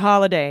 every other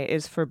holiday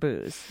is for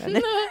booze.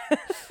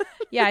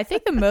 Yeah, I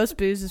think the most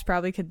booze is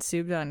probably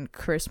consumed on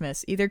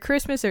Christmas. Either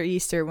Christmas or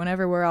Easter,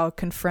 whenever we're all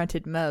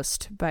confronted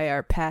most by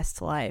our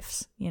past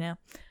lives, you know?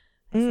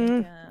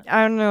 I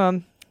don't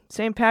know.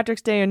 St.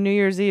 Patrick's Day and New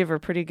Year's Eve are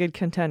pretty good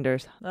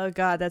contenders. Oh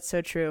God, that's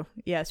so true.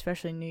 Yeah,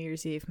 especially New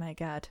Year's Eve. My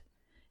God.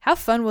 How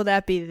fun will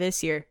that be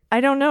this year? I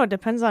don't know. It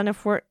depends on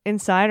if we're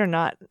inside or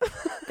not.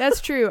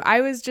 That's true.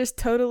 I was just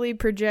totally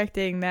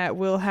projecting that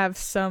we'll have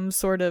some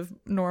sort of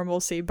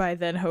normalcy by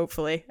then,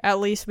 hopefully.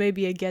 At least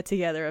maybe a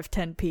get-together of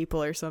 10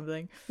 people or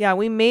something. Yeah,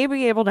 we may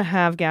be able to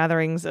have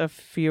gatherings of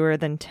fewer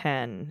than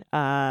 10.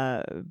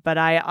 But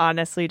I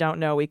honestly don't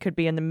know. We could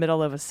be in the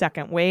middle of a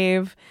second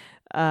wave.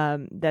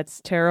 That's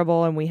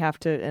terrible, and we have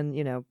to, and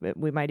you know,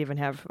 we might even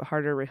have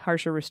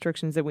harsher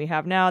restrictions than we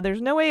have now.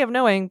 There's no way of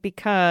knowing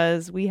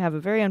because we have a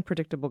very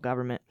unpredictable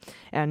government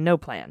and no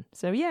plan.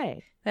 So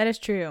yay. That is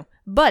true.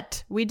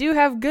 But we do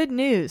have good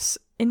news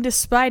in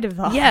despite of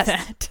all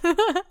that.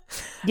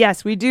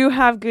 Yes, we do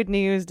have good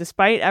news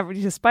despite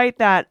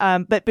that.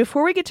 But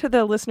before we get to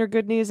the listener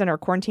good news and our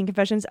quarantine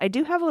confessions, I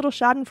do have a little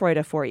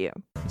Schadenfreude for you.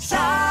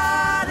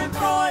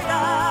 Schadenfreude.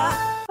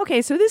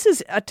 Okay, so this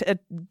is a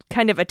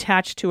kind of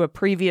attached to a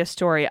previous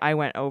story I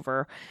went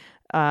over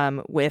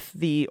with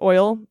the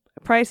oil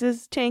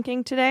prices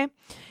tanking today.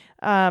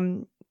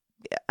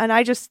 And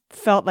I just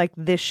felt like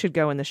this should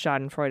go in the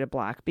Schadenfreude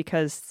block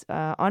because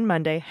on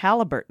Monday,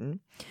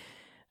 Halliburton,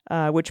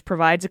 which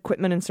provides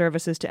equipment and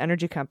services to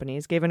energy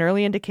companies, gave an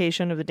early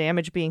indication of the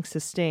damage being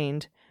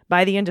sustained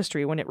by the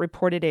industry when it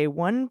reported a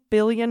 $1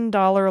 billion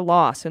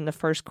loss in the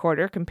first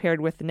quarter compared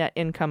with the net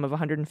income of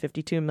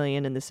 $152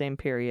 million in the same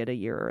period a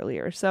year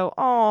earlier. So,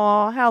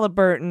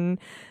 Halliburton,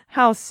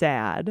 how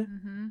sad.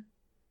 Mm-hmm.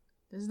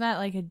 Isn't that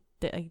like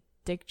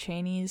Dick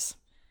Cheney's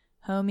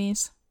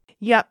homies?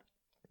 Yep.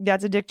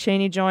 That's a Dick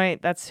Cheney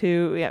joint. That's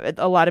who, yeah,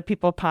 a lot of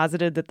people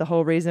posited that the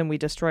whole reason we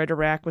destroyed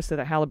Iraq was so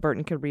that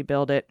Halliburton could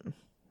rebuild it.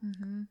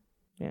 Mm-hmm.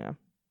 Yeah.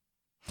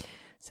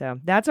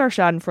 So that's our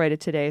Schadenfreude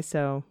today.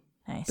 So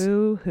nice.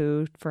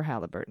 Boo-hoo for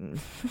Halliburton.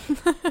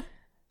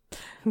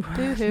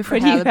 Boo-hoo for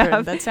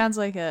Halliburton. That sounds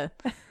like an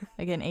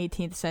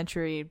 18th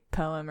century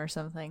poem or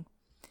something.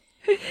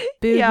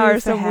 Yeah, or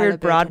some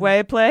weird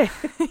Broadway play.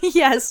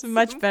 Yes,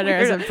 much better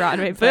as a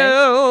Broadway play.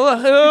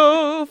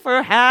 Boo-hoo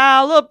for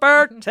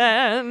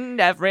Halliburton.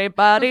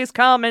 Everybody's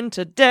coming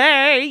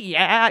today.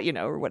 Yeah, you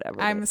know, or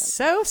whatever. I'm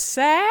so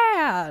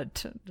sad.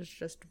 It's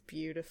just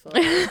beautiful.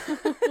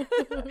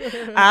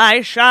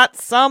 I shot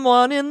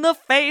someone in the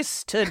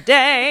face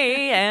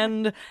today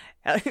and...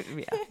 yeah,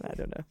 I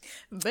don't know.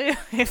 Boo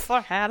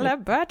for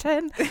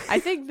Halliburton. I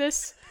think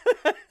this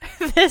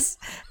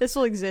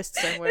will exist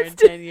somewhere in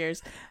 10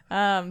 years.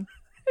 There's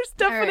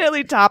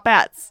definitely top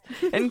hats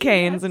and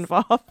canes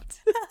involved.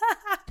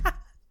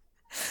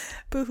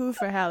 Boo-hoo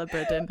for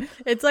Halliburton.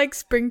 It's like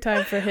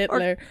springtime for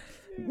Hitler.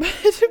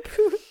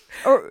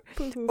 Or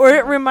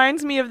it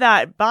reminds me of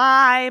that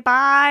bye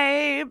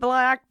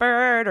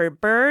Blackbird or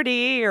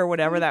Birdie or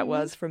whatever that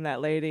was from that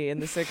lady in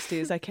the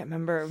 60s. I can't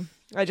remember.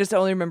 I just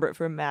only remember it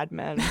from Mad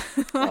Men.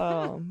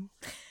 Oh.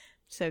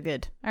 So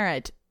good. All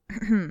right.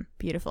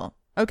 Beautiful.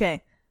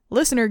 Okay.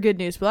 Listener good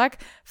news block.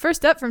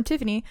 First up from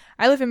Tiffany.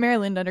 I live in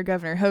Maryland under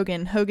Governor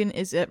Hogan. Hogan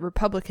is a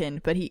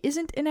Republican, but he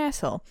isn't an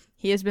asshole.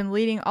 He has been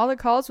leading all the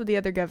calls with the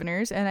other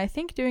governors, and I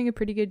think doing a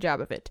pretty good job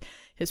of it.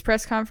 His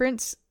press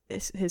conferences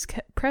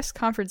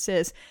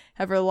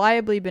have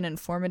reliably been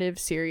informative,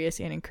 serious,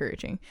 and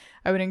encouraging.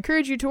 I would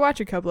encourage you to watch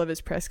a couple of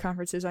his press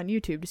conferences on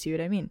YouTube to see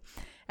what I mean.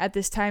 At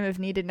this time of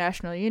needed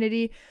national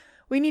unity,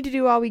 we need to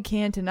do all we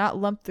can to not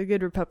lump the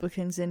good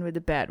Republicans in with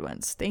the bad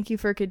ones. Thank you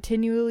for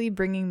continually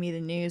bringing me the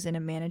news in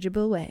a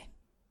manageable way.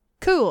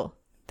 Cool.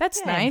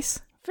 That's nice.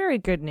 Very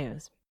good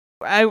news.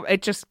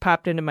 It just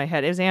popped into my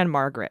head. It was Anne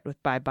Margaret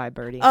with Bye Bye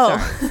Birdie. Oh.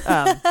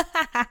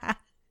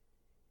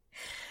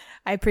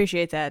 I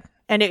appreciate that.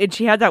 And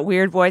she had that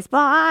weird voice,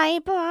 bye,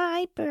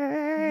 bye,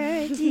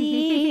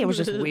 birdie. It was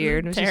just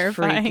weird. It was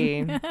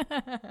terrifying. Just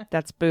freaky.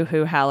 That's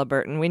Boo-hoo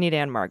Halliburton. We need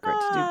Anne Margaret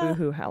to do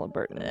Boo-hoo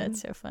Halliburton.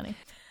 That's so funny.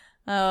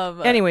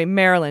 Anyway,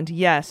 Maryland,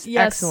 yes,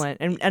 excellent.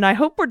 And I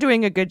hope we're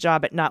doing a good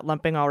job at not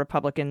lumping all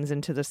Republicans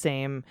into the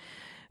same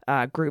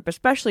group,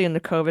 especially in the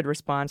COVID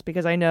response,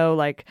 because I know,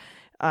 like,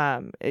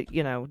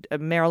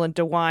 Maryland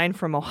DeWine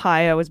from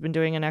Ohio has been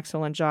doing an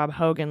excellent job.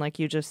 Hogan, like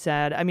you just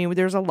said. I mean,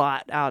 there's a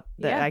lot out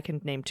that I can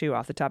name two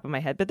off the top of my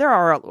head, but there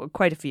are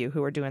quite a few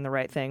who are doing the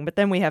right thing. But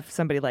then we have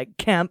somebody like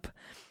Kemp,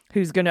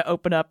 who's going to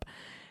open up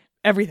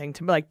everything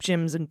to like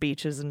gyms and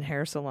beaches and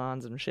hair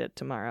salons and shit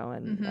tomorrow.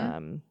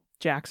 And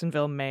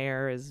Jacksonville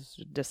mayor is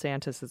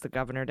DeSantis is the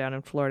governor down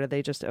in Florida.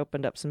 They just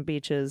opened up some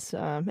beaches.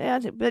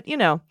 But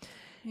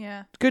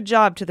Yeah. Good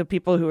job to the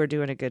people who are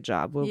doing a good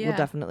job. We'll Yeah.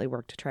 definitely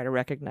work to try to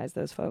recognize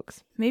those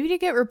folks. Maybe to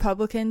get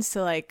Republicans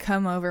to like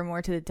come over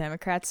more to the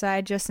Democrat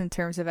side, just in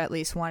terms of at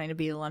least wanting to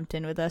be lumped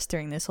in with us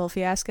during this whole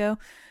fiasco.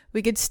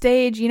 We could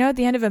stage, at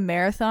the end of a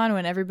marathon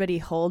when everybody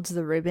holds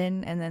the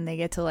ribbon and then they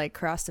get to like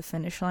cross the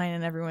finish line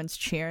and everyone's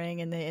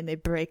cheering and they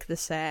break the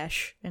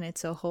sash and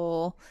it's a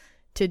whole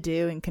to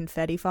do and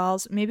confetti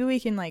falls. Maybe we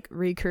can like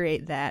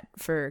recreate that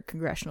for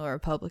congressional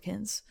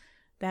Republicans.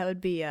 That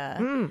would be,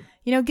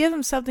 give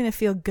them something to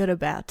feel good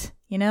about,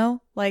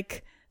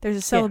 Like there's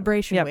a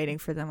celebration Yep. waiting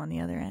for them on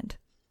the other end.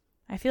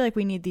 I feel like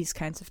we need these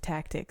kinds of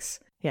tactics.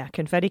 Yeah,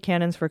 confetti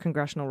cannons for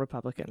congressional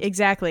Republicans.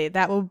 Exactly.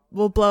 That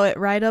will blow it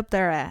right up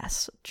their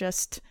ass.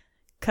 Just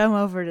come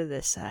over to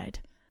this side.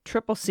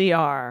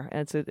 CCR.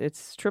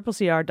 It's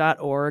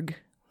CCCR.org.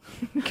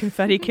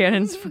 Confetti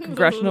cannons for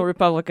congressional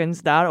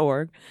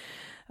Republicans.org.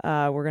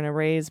 We're going to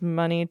raise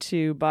money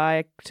to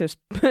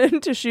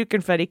to shoot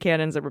confetti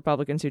cannons at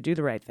Republicans who do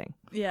the right thing.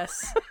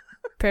 Yes.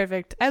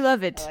 Perfect. I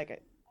love it. I like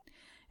it.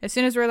 As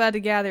soon as we're allowed to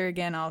gather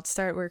again, I'll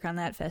start work on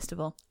that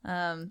festival.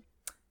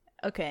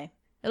 Okay.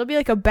 It'll be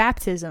like a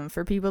baptism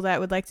for people that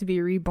would like to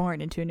be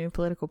reborn into a new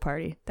political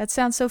party. That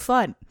sounds so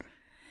fun.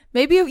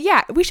 Maybe,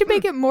 we should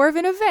make it more of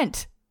an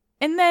event.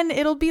 And then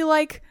it'll be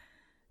like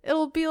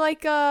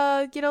like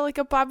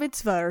a bar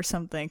mitzvah or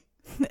something.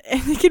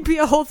 And it could be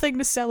a whole thing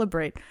to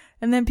celebrate.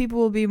 And then people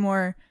will be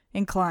more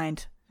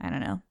inclined. I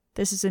don't know.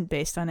 This isn't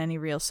based on any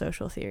real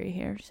social theory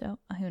here, so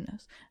who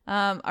knows.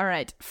 All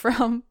right.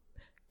 From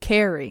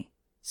Carrie,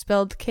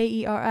 spelled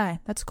Keri.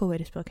 That's a cool way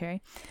to spell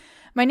Carrie.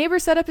 My neighbor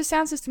set up his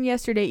sound system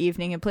yesterday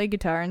evening and played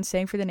guitar and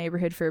sang for the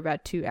neighborhood for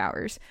about 2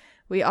 hours.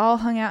 We all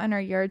hung out in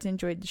our yards and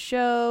enjoyed the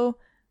show.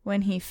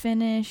 When he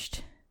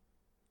finished...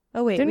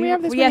 Oh, wait. Didn't we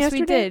have this one yes, yesterday?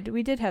 we did.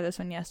 We did have this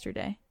one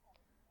yesterday.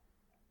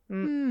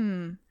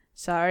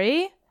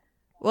 Sorry.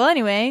 Well,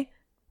 anyway,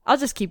 I'll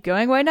just keep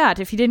going. Why not?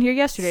 If you didn't hear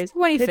yesterday's,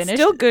 when he It's finished...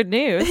 still good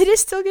news. It is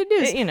still good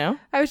news. You know.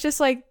 I was just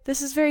like,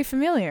 this is very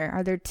familiar.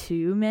 Are there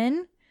two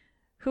men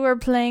who are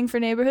playing for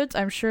neighborhoods?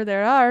 I'm sure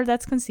there are.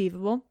 That's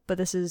conceivable. But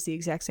this is the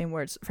exact same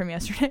words from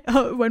yesterday.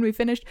 When we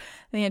finished,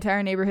 the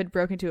entire neighborhood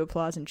broke into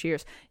applause and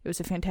cheers. It was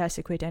a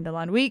fantastic way to end a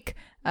long week.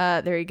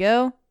 There you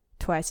go.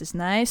 Twice as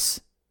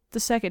nice. The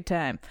second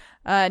time.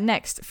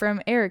 Next,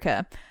 from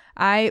Erica.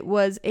 I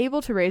was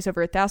able to raise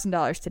over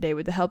 $1,000 today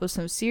with the help of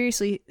some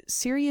seriously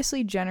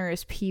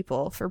generous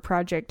people for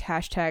project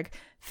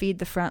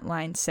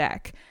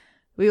 #FeedTheFrontlineSac.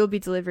 We will be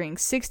delivering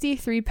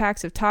 63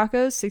 packs of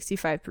tacos,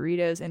 65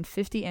 burritos, and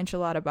 50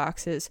 enchilada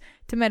boxes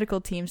to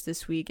medical teams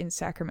this week in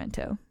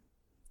Sacramento.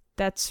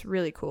 That's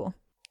really cool.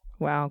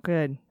 Wow,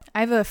 good. I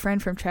have a friend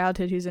from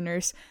childhood who's a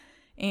nurse,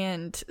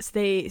 and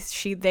they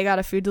got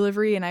a food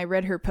delivery, and I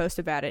read her post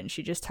about it, and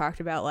she just talked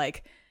about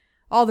like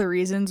all the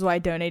reasons why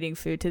donating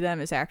food to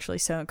them is actually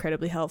so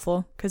incredibly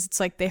helpful, because it's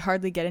like they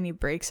hardly get any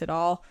breaks at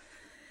all,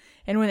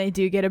 and when they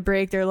do get a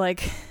break, they're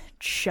like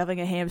shoving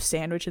a ham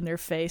sandwich in their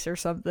face or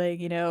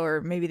something,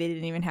 or maybe they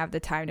didn't even have the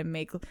time to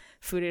make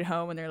food at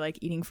home and they're like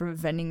eating from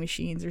vending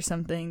machines or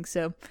something.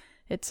 So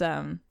it's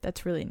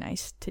that's really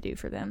nice to do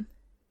for them.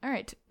 All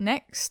right,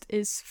 next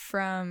is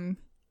from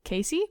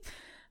Casey.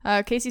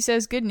 Casey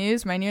says, good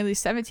news, my nearly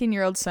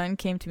 17-year-old son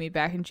came to me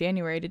back in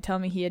January to tell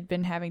me he had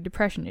been having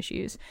depression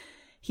issues.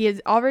 He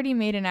had already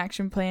made an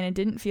action plan and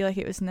didn't feel like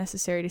it was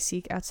necessary to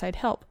seek outside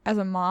help. As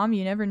a mom,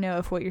 you never know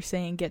if what you're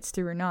saying gets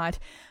through or not,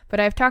 but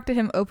I've talked to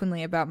him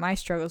openly about my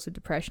struggles with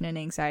depression and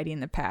anxiety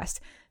in the past.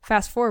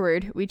 Fast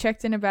forward, we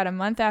checked in about a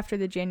month after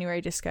the January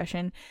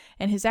discussion,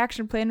 and his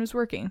action plan was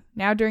working.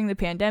 Now during the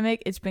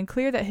pandemic, it's been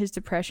clear that his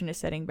depression is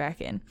setting back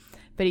in.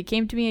 But he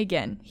came to me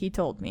again, he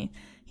told me.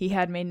 He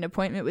had made an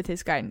appointment with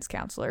his guidance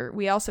counselor.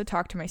 We also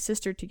talked to my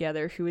sister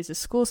together, who is a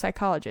school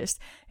psychologist.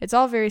 It's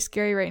all very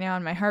scary right now,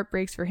 and my heart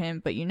breaks for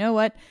him, but you know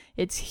what?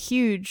 It's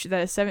huge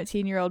that a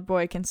 17-year-old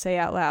boy can say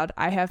out loud,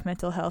 I have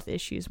mental health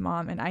issues,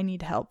 Mom, and I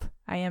need help.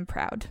 I am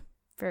proud.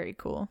 Very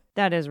cool.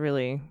 That is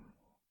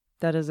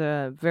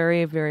a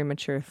very, very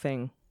mature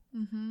thing.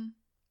 Mm-hmm.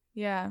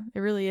 Yeah, it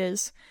really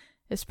is.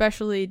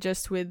 Especially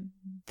just with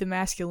the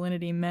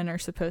masculinity men are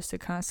supposed to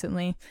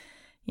constantly,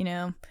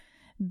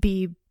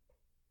 be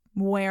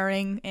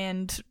wearing,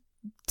 and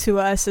to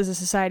us as a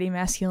society,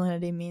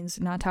 masculinity means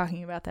not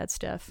talking about that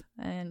stuff,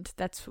 and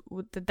that's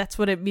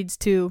what it means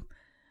to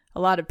a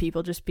lot of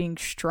people. Just being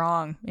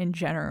strong in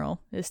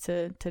general is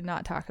to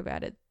not talk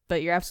about it.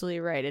 But you're absolutely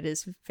right, it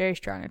is very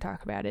strong to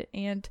talk about it,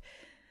 and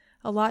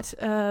a lot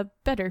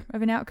better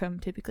of an outcome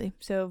typically.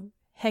 So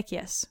heck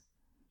yes,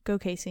 go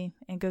Casey,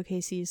 and go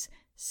Casey's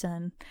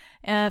son.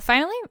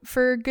 Finally,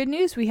 for good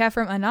news, we have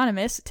from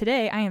Anonymous.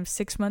 Today I am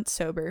 6 months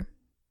sober.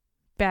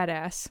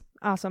 Badass.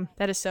 Awesome.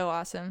 That is so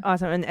awesome.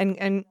 Awesome.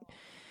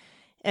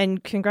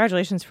 And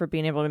congratulations for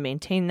being able to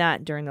maintain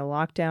that during the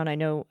lockdown. I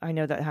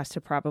know that has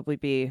to probably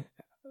be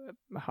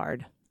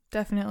hard.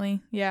 Definitely.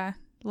 Yeah.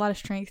 A lot of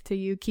strength to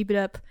you. Keep it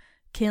up.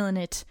 Killing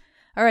it.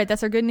 All right,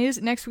 that's our good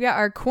news. Next, we got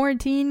our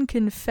quarantine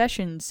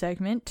confession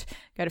segment.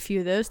 Got a few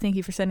of those. Thank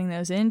you for sending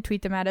those in.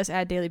 Tweet them at us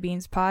at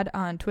DailyBeansPod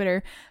on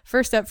Twitter.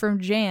 First up from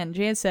Jan.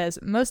 Jan says,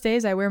 most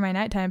days I wear my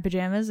nighttime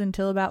pajamas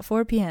until about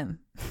 4 p.m.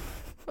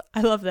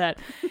 I love that.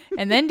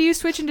 And then do you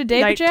switch into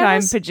day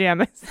Nighttime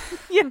pajamas?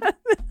 Yeah,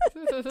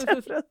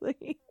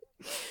 definitely.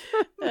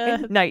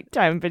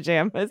 Nighttime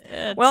pajamas.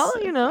 Well, so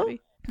you know.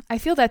 funny. I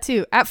feel that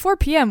too. At 4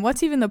 p.m.,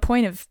 what's even the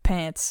point of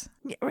pants?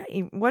 Yeah,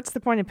 right. What's the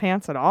point of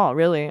pants at all,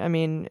 really? I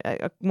mean,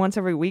 once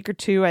every week or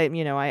two,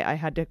 I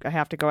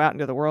have to go out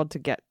into the world to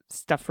get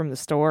stuff from the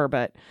store,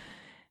 but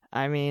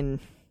I mean,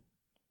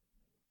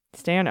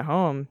 staying at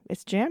home,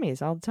 it's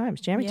jammies all the time.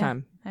 It's jammy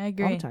time. I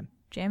agree. All the time.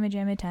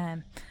 Jammy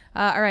time.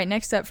 All right,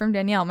 next up from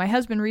Danielle. My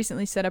husband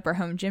recently set up our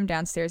home gym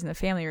downstairs in the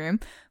family room.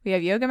 We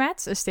have yoga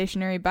mats, a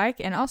stationary bike,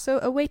 and also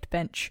a weight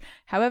bench.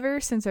 However,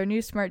 since our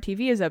new smart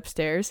TV is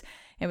upstairs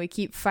and we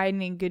keep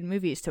finding good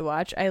movies to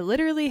watch, I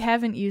literally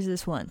haven't used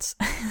this once.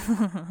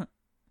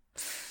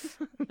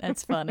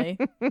 That's funny.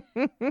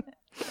 That's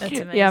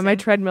amazing. Yeah, my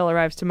treadmill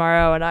arrives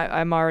tomorrow, and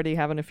I'm already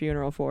having a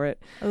funeral for it.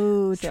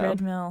 Oh, So.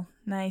 treadmill.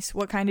 Nice.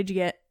 What kind did you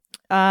get?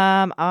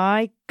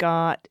 I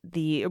got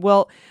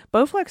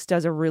Bowflex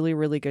does a really,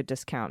 really good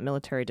discount,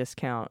 military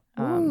discount,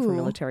 for Ooh.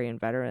 military and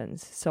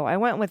veterans. So I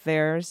went with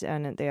theirs,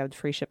 and they have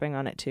free shipping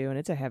on it too, and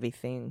it's a heavy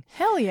thing.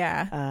 Hell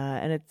yeah.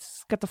 And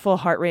it's got the full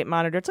heart rate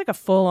monitor. It's like a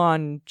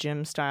full-on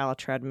gym style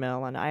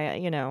treadmill. And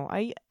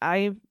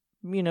I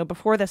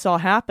before this all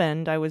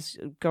happened, I was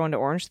going to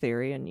Orange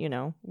Theory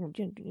and,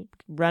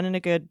 running a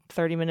good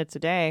 30 minutes a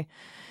day.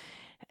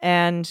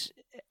 And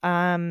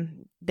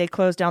they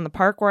closed down the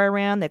park where I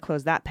ran. They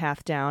closed that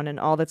path down, and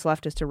all that's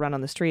left is to run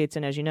on the streets.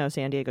 And as you know,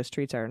 San Diego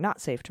streets are not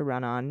safe to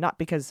run on, not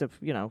because of,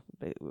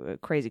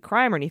 crazy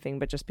crime or anything,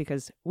 but just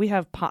because we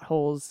have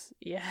potholes.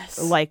 Yes.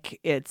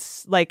 Like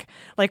it's like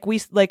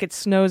it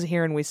snows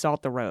here and we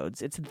salt the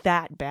roads. It's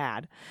that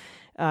bad.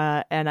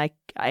 And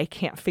I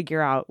can't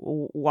figure out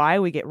why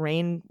we get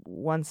rain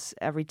once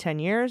every 10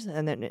 years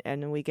and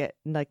then we get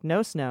like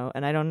no snow,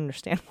 and I don't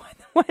understand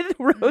why the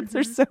roads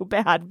are so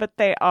bad, but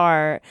they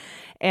are.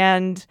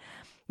 And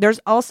there's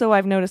also,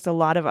 I've noticed a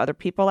lot of other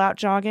people out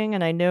jogging,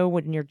 and I know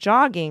when you're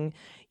jogging,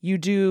 you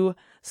do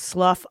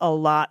slough a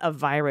lot of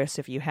virus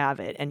if you have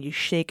it, and you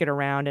shake it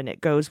around and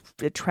it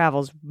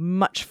travels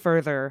much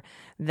further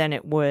than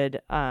it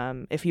would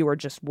if you were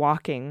just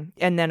walking.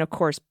 And then, of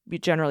course,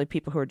 generally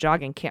people who are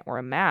jogging can't wear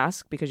a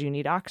mask because you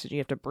need oxygen,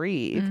 you have to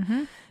breathe.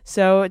 Mm-hmm.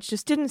 So it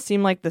just didn't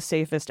seem like the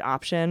safest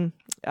option.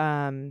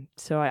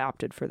 So I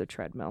opted for the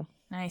treadmill.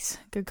 Nice.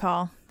 Good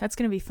call. That's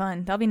going to be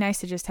fun. That'll be nice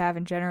to just have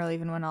in general,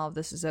 even when all of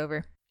this is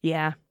over.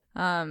 Yeah.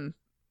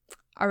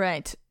 All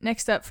right.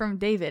 Next up from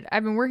David.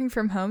 I've been working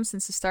from home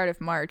since the start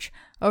of March.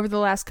 Over the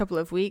last couple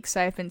of weeks,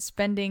 I've been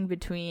spending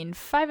between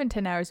 5 and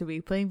 10 hours a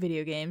week playing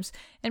video games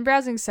and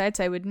browsing sites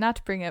I would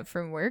not bring up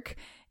from work,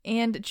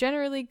 and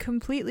generally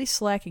completely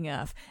slacking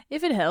off.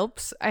 If it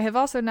helps, I have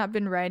also not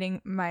been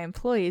writing my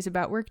employees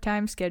about work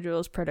time,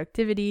 schedules,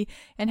 productivity,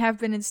 and have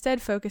been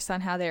instead focused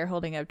on how they are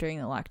holding up during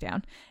the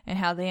lockdown and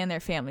how they and their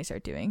families are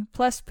doing,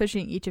 plus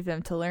pushing each of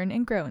them to learn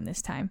and grow in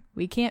this time.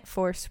 We can't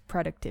force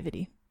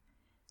productivity.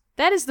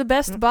 That is the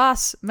best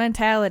boss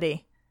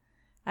mentality.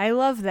 I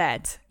love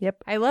that.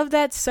 Yep. I love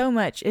that so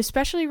much,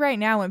 especially right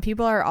now when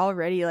people are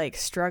already like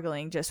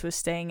struggling just with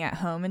staying at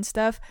home and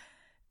stuff.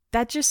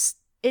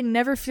 It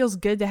never feels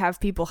good to have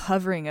people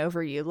hovering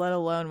over you, let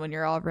alone when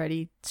you're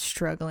already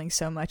struggling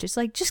so much. It's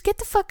like, just get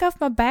the fuck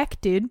off my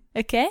back, dude.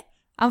 Okay?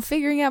 I'm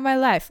figuring out my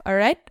life, all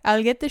right?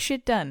 I'll get this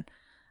shit done.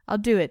 I'll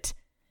do it.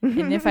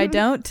 And if I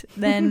don't,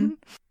 then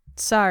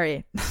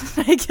sorry.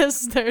 I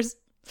guess there's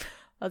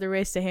other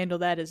ways to handle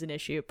that as an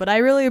issue. But I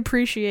really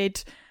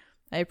appreciate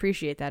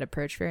that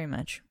approach very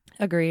much.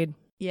 Agreed.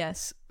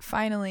 Yes.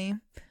 Finally,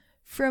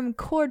 from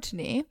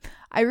Courtney,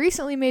 I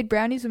recently made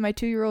brownies with my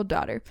 2-year-old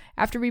daughter.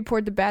 After we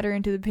poured the batter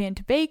into the pan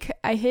to bake,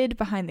 I hid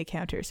behind the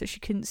counter so she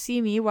couldn't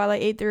see me while I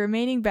ate the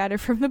remaining batter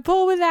from the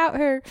bowl without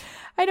her.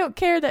 I don't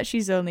care that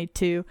she's only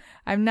 2.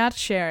 I'm not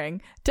sharing.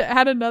 To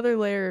add another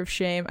layer of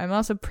shame, I'm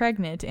also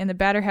pregnant, and the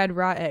batter had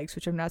raw eggs,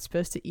 which I'm not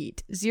supposed to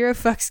eat. 0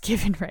 fucks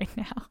given right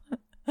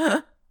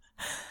now.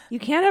 You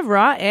can't have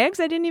raw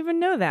eggs? I didn't even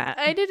know that.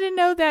 I didn't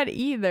know that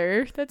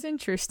either. That's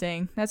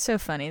interesting. That's so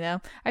funny,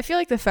 though. I feel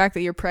like the fact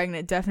that you're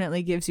pregnant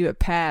definitely gives you a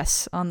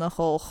pass on the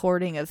whole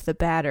hoarding of the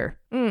batter.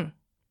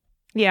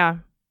 Yeah,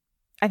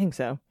 I think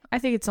so. I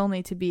think it's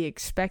only to be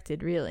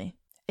expected, really.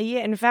 Yeah,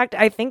 in fact,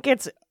 I think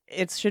it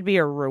should be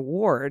a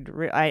reward.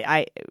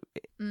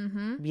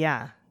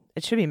 Yeah,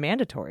 it should be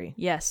mandatory.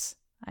 Yes,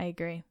 I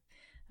agree.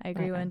 I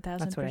agree 1,000%.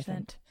 That's what I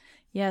think.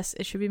 Yes,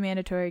 it should be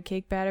mandatory.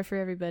 Cake batter for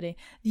everybody.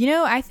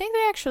 I think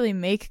they actually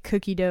make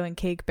cookie dough and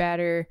cake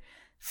batter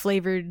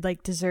flavored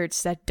like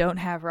desserts that don't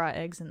have raw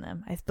eggs in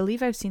them. I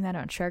believe I've seen that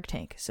on Shark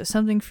Tank. So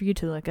something for you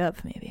to look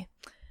up, maybe.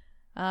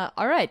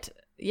 All right.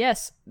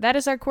 Yes, that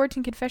is our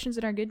quarantine confessions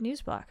in our good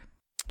news block.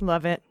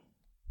 Love it.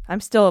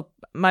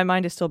 My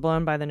mind is still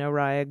blown by the no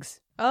raw eggs.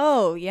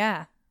 Oh,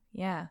 yeah.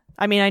 Yeah.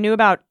 I mean, I knew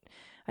about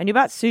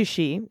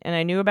sushi, and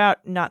I knew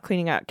about not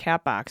cleaning out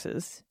cat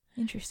boxes.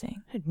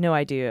 Interesting. I had no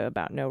idea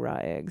about no raw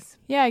eggs.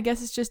 Yeah, I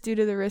guess it's just due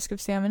to the risk of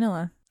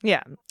salmonella.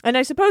 Yeah. And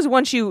I suppose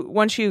once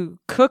you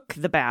cook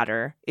the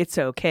batter, it's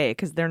okay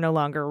because they're no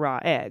longer raw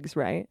eggs,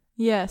 right?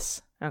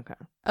 Yes. Okay.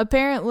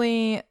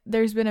 Apparently,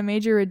 there's been a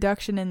major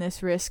reduction in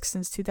this risk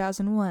since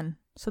 2001.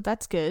 So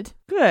that's good.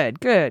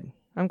 Good.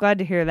 I'm glad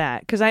to hear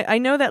that. Because I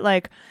know that,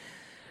 like,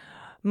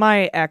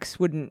 my ex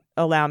wouldn't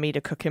allow me to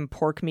cook him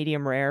pork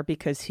medium rare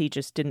because he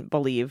just didn't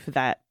believe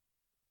that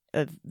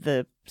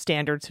the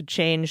standards had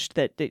changed,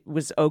 that it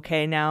was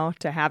okay now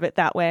to have it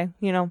that way,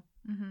 you know?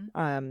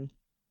 Mm-hmm.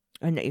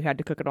 And that you had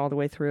to cook it all the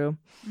way through.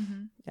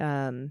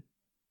 Mm-hmm.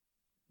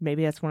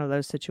 Maybe that's one of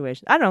those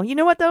situations. I don't know. You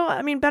know what, though?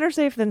 I mean, better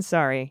safe than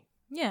sorry.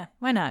 Yeah,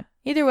 why not?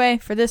 Either way,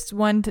 for this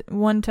one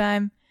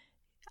time,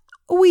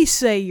 we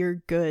say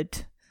you're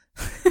good.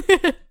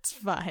 It's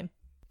fine.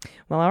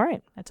 Well, all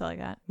right. That's all I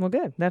got. Well,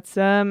 good. That's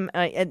and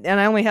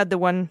I only had the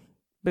one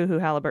Boohoo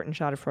Halliburton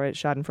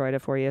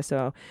Schadenfreude for you.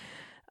 So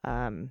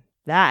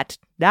that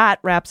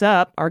wraps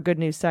up our good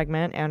news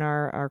segment and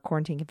our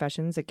quarantine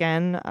confessions.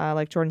 Again,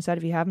 like Jordan said,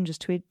 if you have them,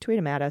 just tweet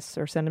them at us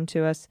or send them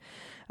to us.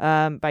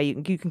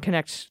 You can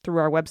connect through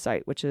our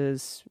website, which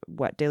is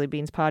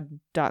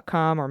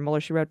dailybeanspod.com or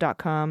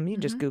MullerSheWrote.com. You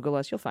can just Google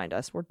us. You'll find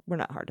us. We're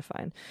not hard to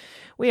find.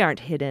 We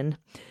aren't hidden.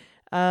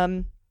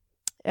 And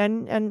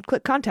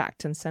click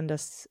contact and send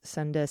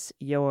us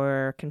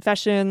your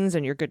confessions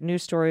and your good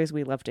news stories.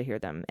 We love to hear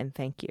them, and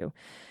thank you.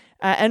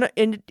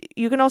 And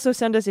you can also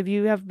send us if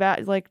you have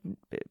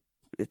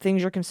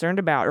things you're concerned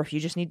about, or if you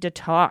just need to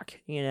talk,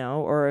 you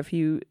know, or if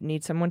you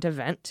need someone to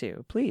vent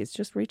to. Please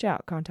just reach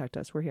out, contact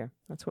us. We're here.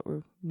 That's what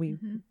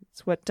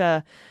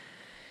that's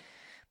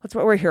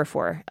what we're here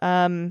for.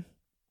 Other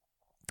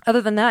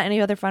than that, any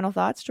other final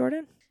thoughts,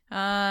 Jordan?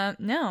 No,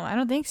 I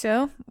don't think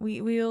so.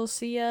 We'll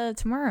see you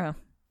tomorrow.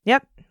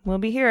 Yep, we'll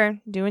be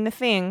here doing the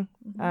thing.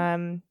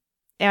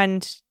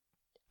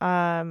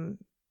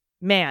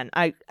 Man,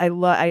 I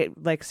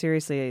like,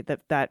 seriously,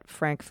 that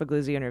Frank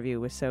Figliuzzi interview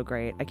was so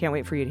great. I can't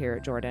wait for you to hear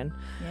it, Jordan.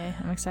 Yeah,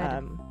 I'm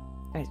excited.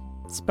 I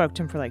spoke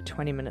to him for like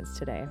 20 minutes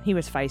today. He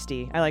was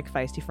feisty. I like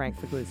feisty Frank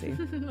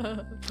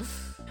Figliuzzi.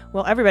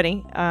 Well,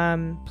 everybody,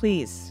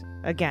 please,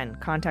 again,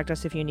 contact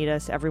us if you need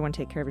us. Everyone,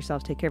 take care of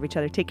yourselves, take care of each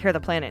other, take care of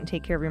the planet, and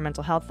take care of your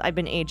mental health. I've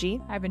been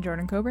AG. I've been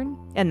Jordan Coburn.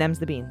 And them's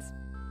the Beans.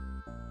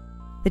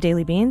 The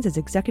Daily Beans is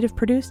executive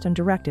produced and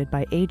directed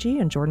by AG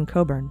and Jordan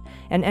Coburn,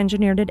 and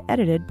engineered and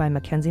edited by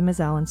Mackenzie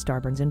Mazzell and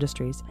Starburns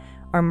Industries.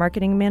 Our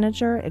marketing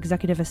manager,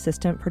 executive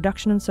assistant,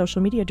 production and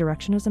social media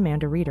direction is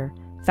Amanda Reeder.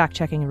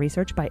 Fact-checking and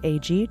research by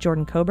AG,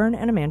 Jordan Coburn,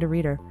 and Amanda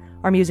Reeder.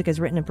 Our music is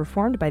written and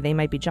performed by They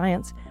Might Be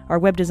Giants. Our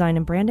web design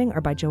and branding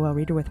are by Joelle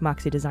Reeder with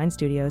Moxie Design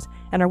Studios,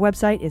 and our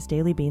website is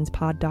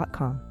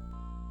dailybeanspod.com.